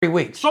 3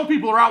 weeks? Some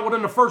people are out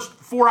within the first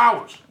 4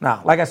 hours.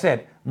 Now, like I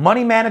said,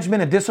 money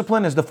management and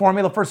discipline is the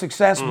formula for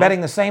success. Betting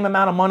the same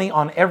amount of money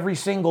on every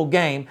single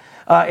game.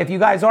 If you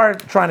guys are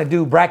trying to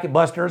do bracket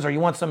busters or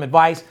you want some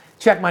advice,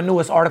 check my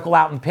newest article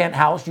out in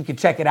Penthouse. You can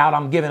check it out.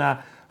 I'm giving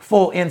a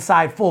full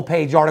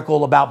page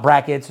article about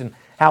brackets and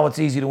how it's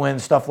easy to win,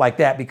 stuff like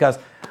that. Because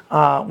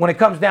when it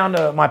comes down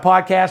to my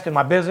podcast and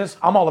my business,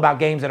 I'm all about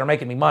games that are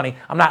making me money.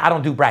 I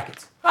don't do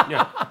brackets.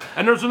 Yeah,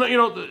 and there's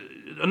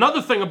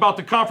another thing about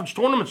the conference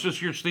tournaments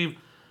this year, Steve.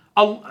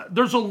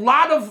 There's a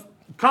lot of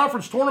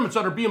conference tournaments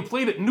that are being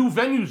played at new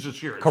venues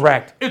this year.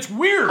 Correct. It's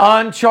weird.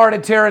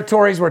 Uncharted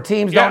territories where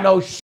teams don't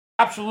know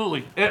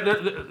Absolutely.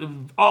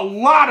 A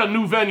lot of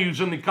new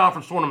venues in the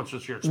conference tournaments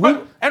this year.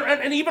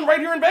 And even right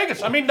here in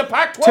Vegas. I mean, the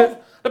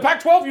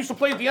Pac-12 used to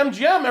play at the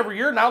MGM every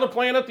year. Now they're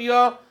playing at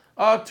the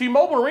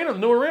T-Mobile Arena, the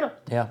new arena.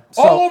 Yeah.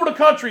 All over the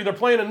country, they're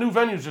playing in new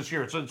venues this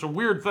year. It's a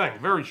weird thing.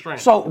 Very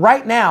strange. So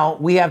right now,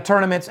 we have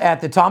tournaments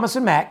at the Thomas &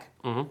 Mack,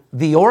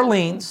 the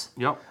Orleans.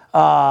 Yep.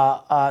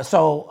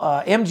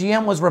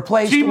 MGM was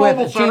replaced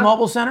with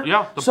T-Mobile Center.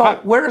 Yeah.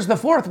 Where's the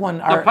fourth one?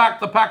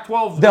 The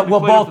Pac-12 that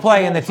will both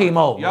play in the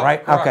T-Mobile, yep,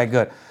 right? correct. Okay,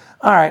 good.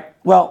 All right.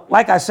 Well,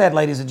 like I said,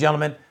 ladies and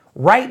gentlemen,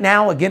 right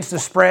now against the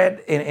spread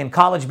in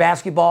college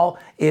basketball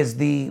is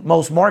the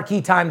most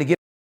marquee time to get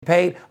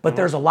paid, but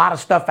there's a lot of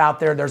stuff out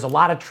there. There's a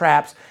lot of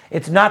traps.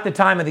 It's not the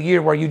time of the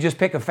year where you just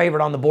pick a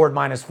favorite on the board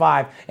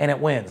 -5 and it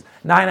wins.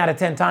 9 out of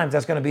 10 times,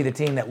 that's going to be the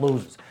team that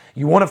loses.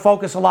 You want to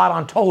focus a lot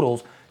on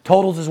totals.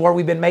 Totals is where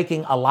we've been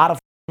making a lot of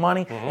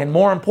money. And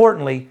more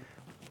importantly,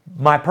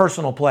 my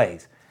personal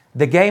plays.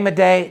 The game a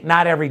day,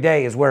 not every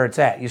day is where it's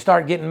at. You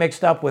start getting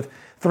mixed up with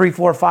 3,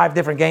 4, 5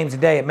 different games a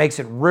day, it makes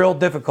it real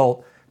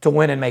difficult to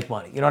win and make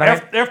money. You know what I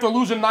mean? After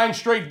losing 9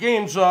 straight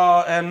games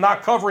and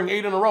not covering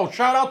 8 in a row,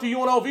 shout out to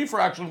UNLV for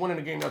actually winning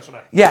the game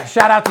yesterday. Yeah,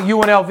 shout out to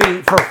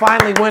UNLV for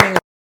finally winning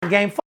a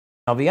game. Fuck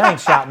UNLV, I ain't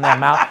shouting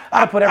them out.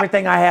 I'd put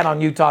everything I had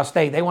on Utah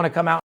State. They want to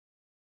come out.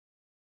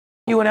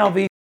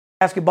 UNLV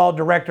basketball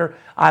director.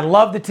 I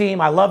love the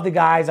team. I love the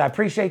guys. I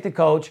appreciate the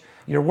coach.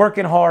 You're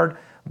working hard,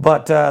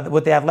 but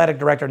with the athletic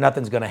director,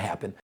 nothing's going to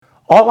happen.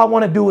 All I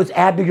want to do is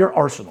add to your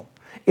arsenal.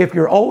 If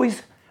you're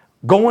always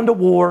going to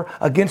war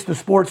against the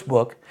sports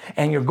book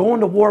and you're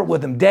going to war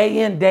with them day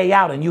in, day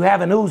out, and you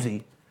have an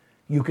Uzi,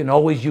 you can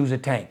always use a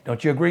tank.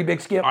 Don't you agree,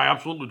 Big Skip? I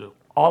absolutely do.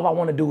 All I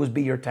want to do is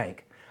be your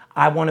tank.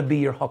 I want to be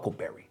your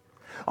Huckleberry.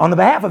 On the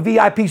behalf of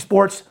VIP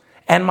Sports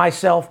and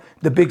myself,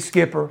 the Big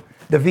Skipper,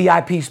 the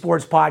VIP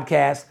Sports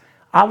Podcast,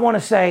 I want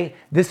to say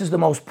this is the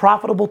most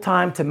profitable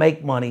time to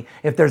make money.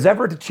 If there's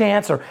ever a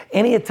chance or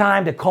any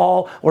time to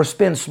call or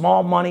spend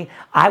small money,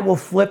 I will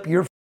flip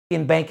your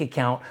bank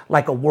account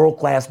like a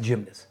world-class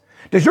gymnast.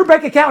 Does your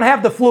bank account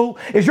have the flu?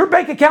 Is your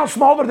bank account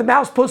smaller than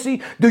mouse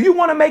pussy? Do you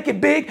want to make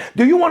it big?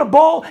 Do you want to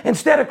bowl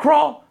instead of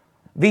crawl?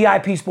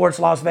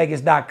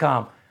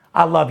 VIPSportsLasVegas.com.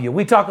 I love you.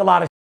 We talk a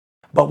lot of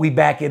but we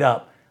back it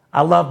up.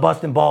 I love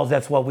busting balls.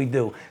 That's what we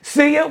do.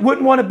 See ya.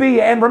 Wouldn't want to be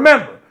ya. And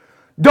remember,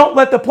 don't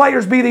let the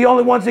players be the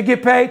only ones that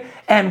get paid.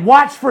 And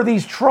watch for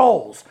these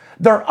trolls.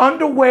 They're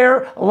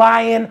underwear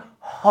lying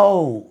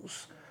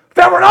hoes.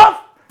 Fair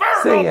enough?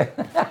 See ya.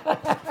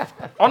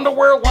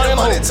 Underwear lying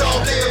hoes.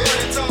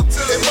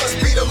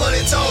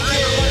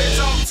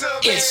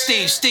 It's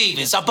Steve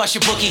Stevens. I bust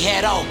your bookie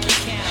head open.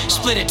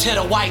 Split it to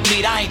the white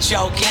meat. I ain't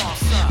joking.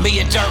 Me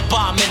and Dirt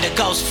Bomb in the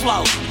ghost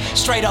float.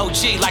 Straight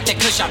OG like that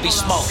kush I be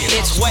smoking.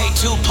 It's way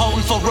too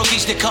potent for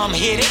rookies to come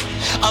hit it.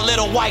 A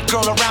little white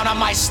girl around, I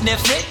might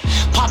sniff it.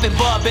 Popping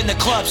bub in the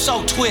club,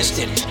 so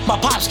twisted. My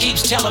pops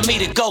keeps telling me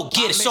to go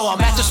get it. So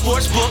I'm at the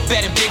sports book,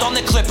 betting big on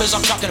the Clippers.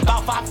 I'm talking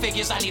about 5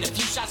 figures. I need a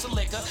few shots of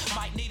liquor.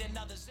 Might need a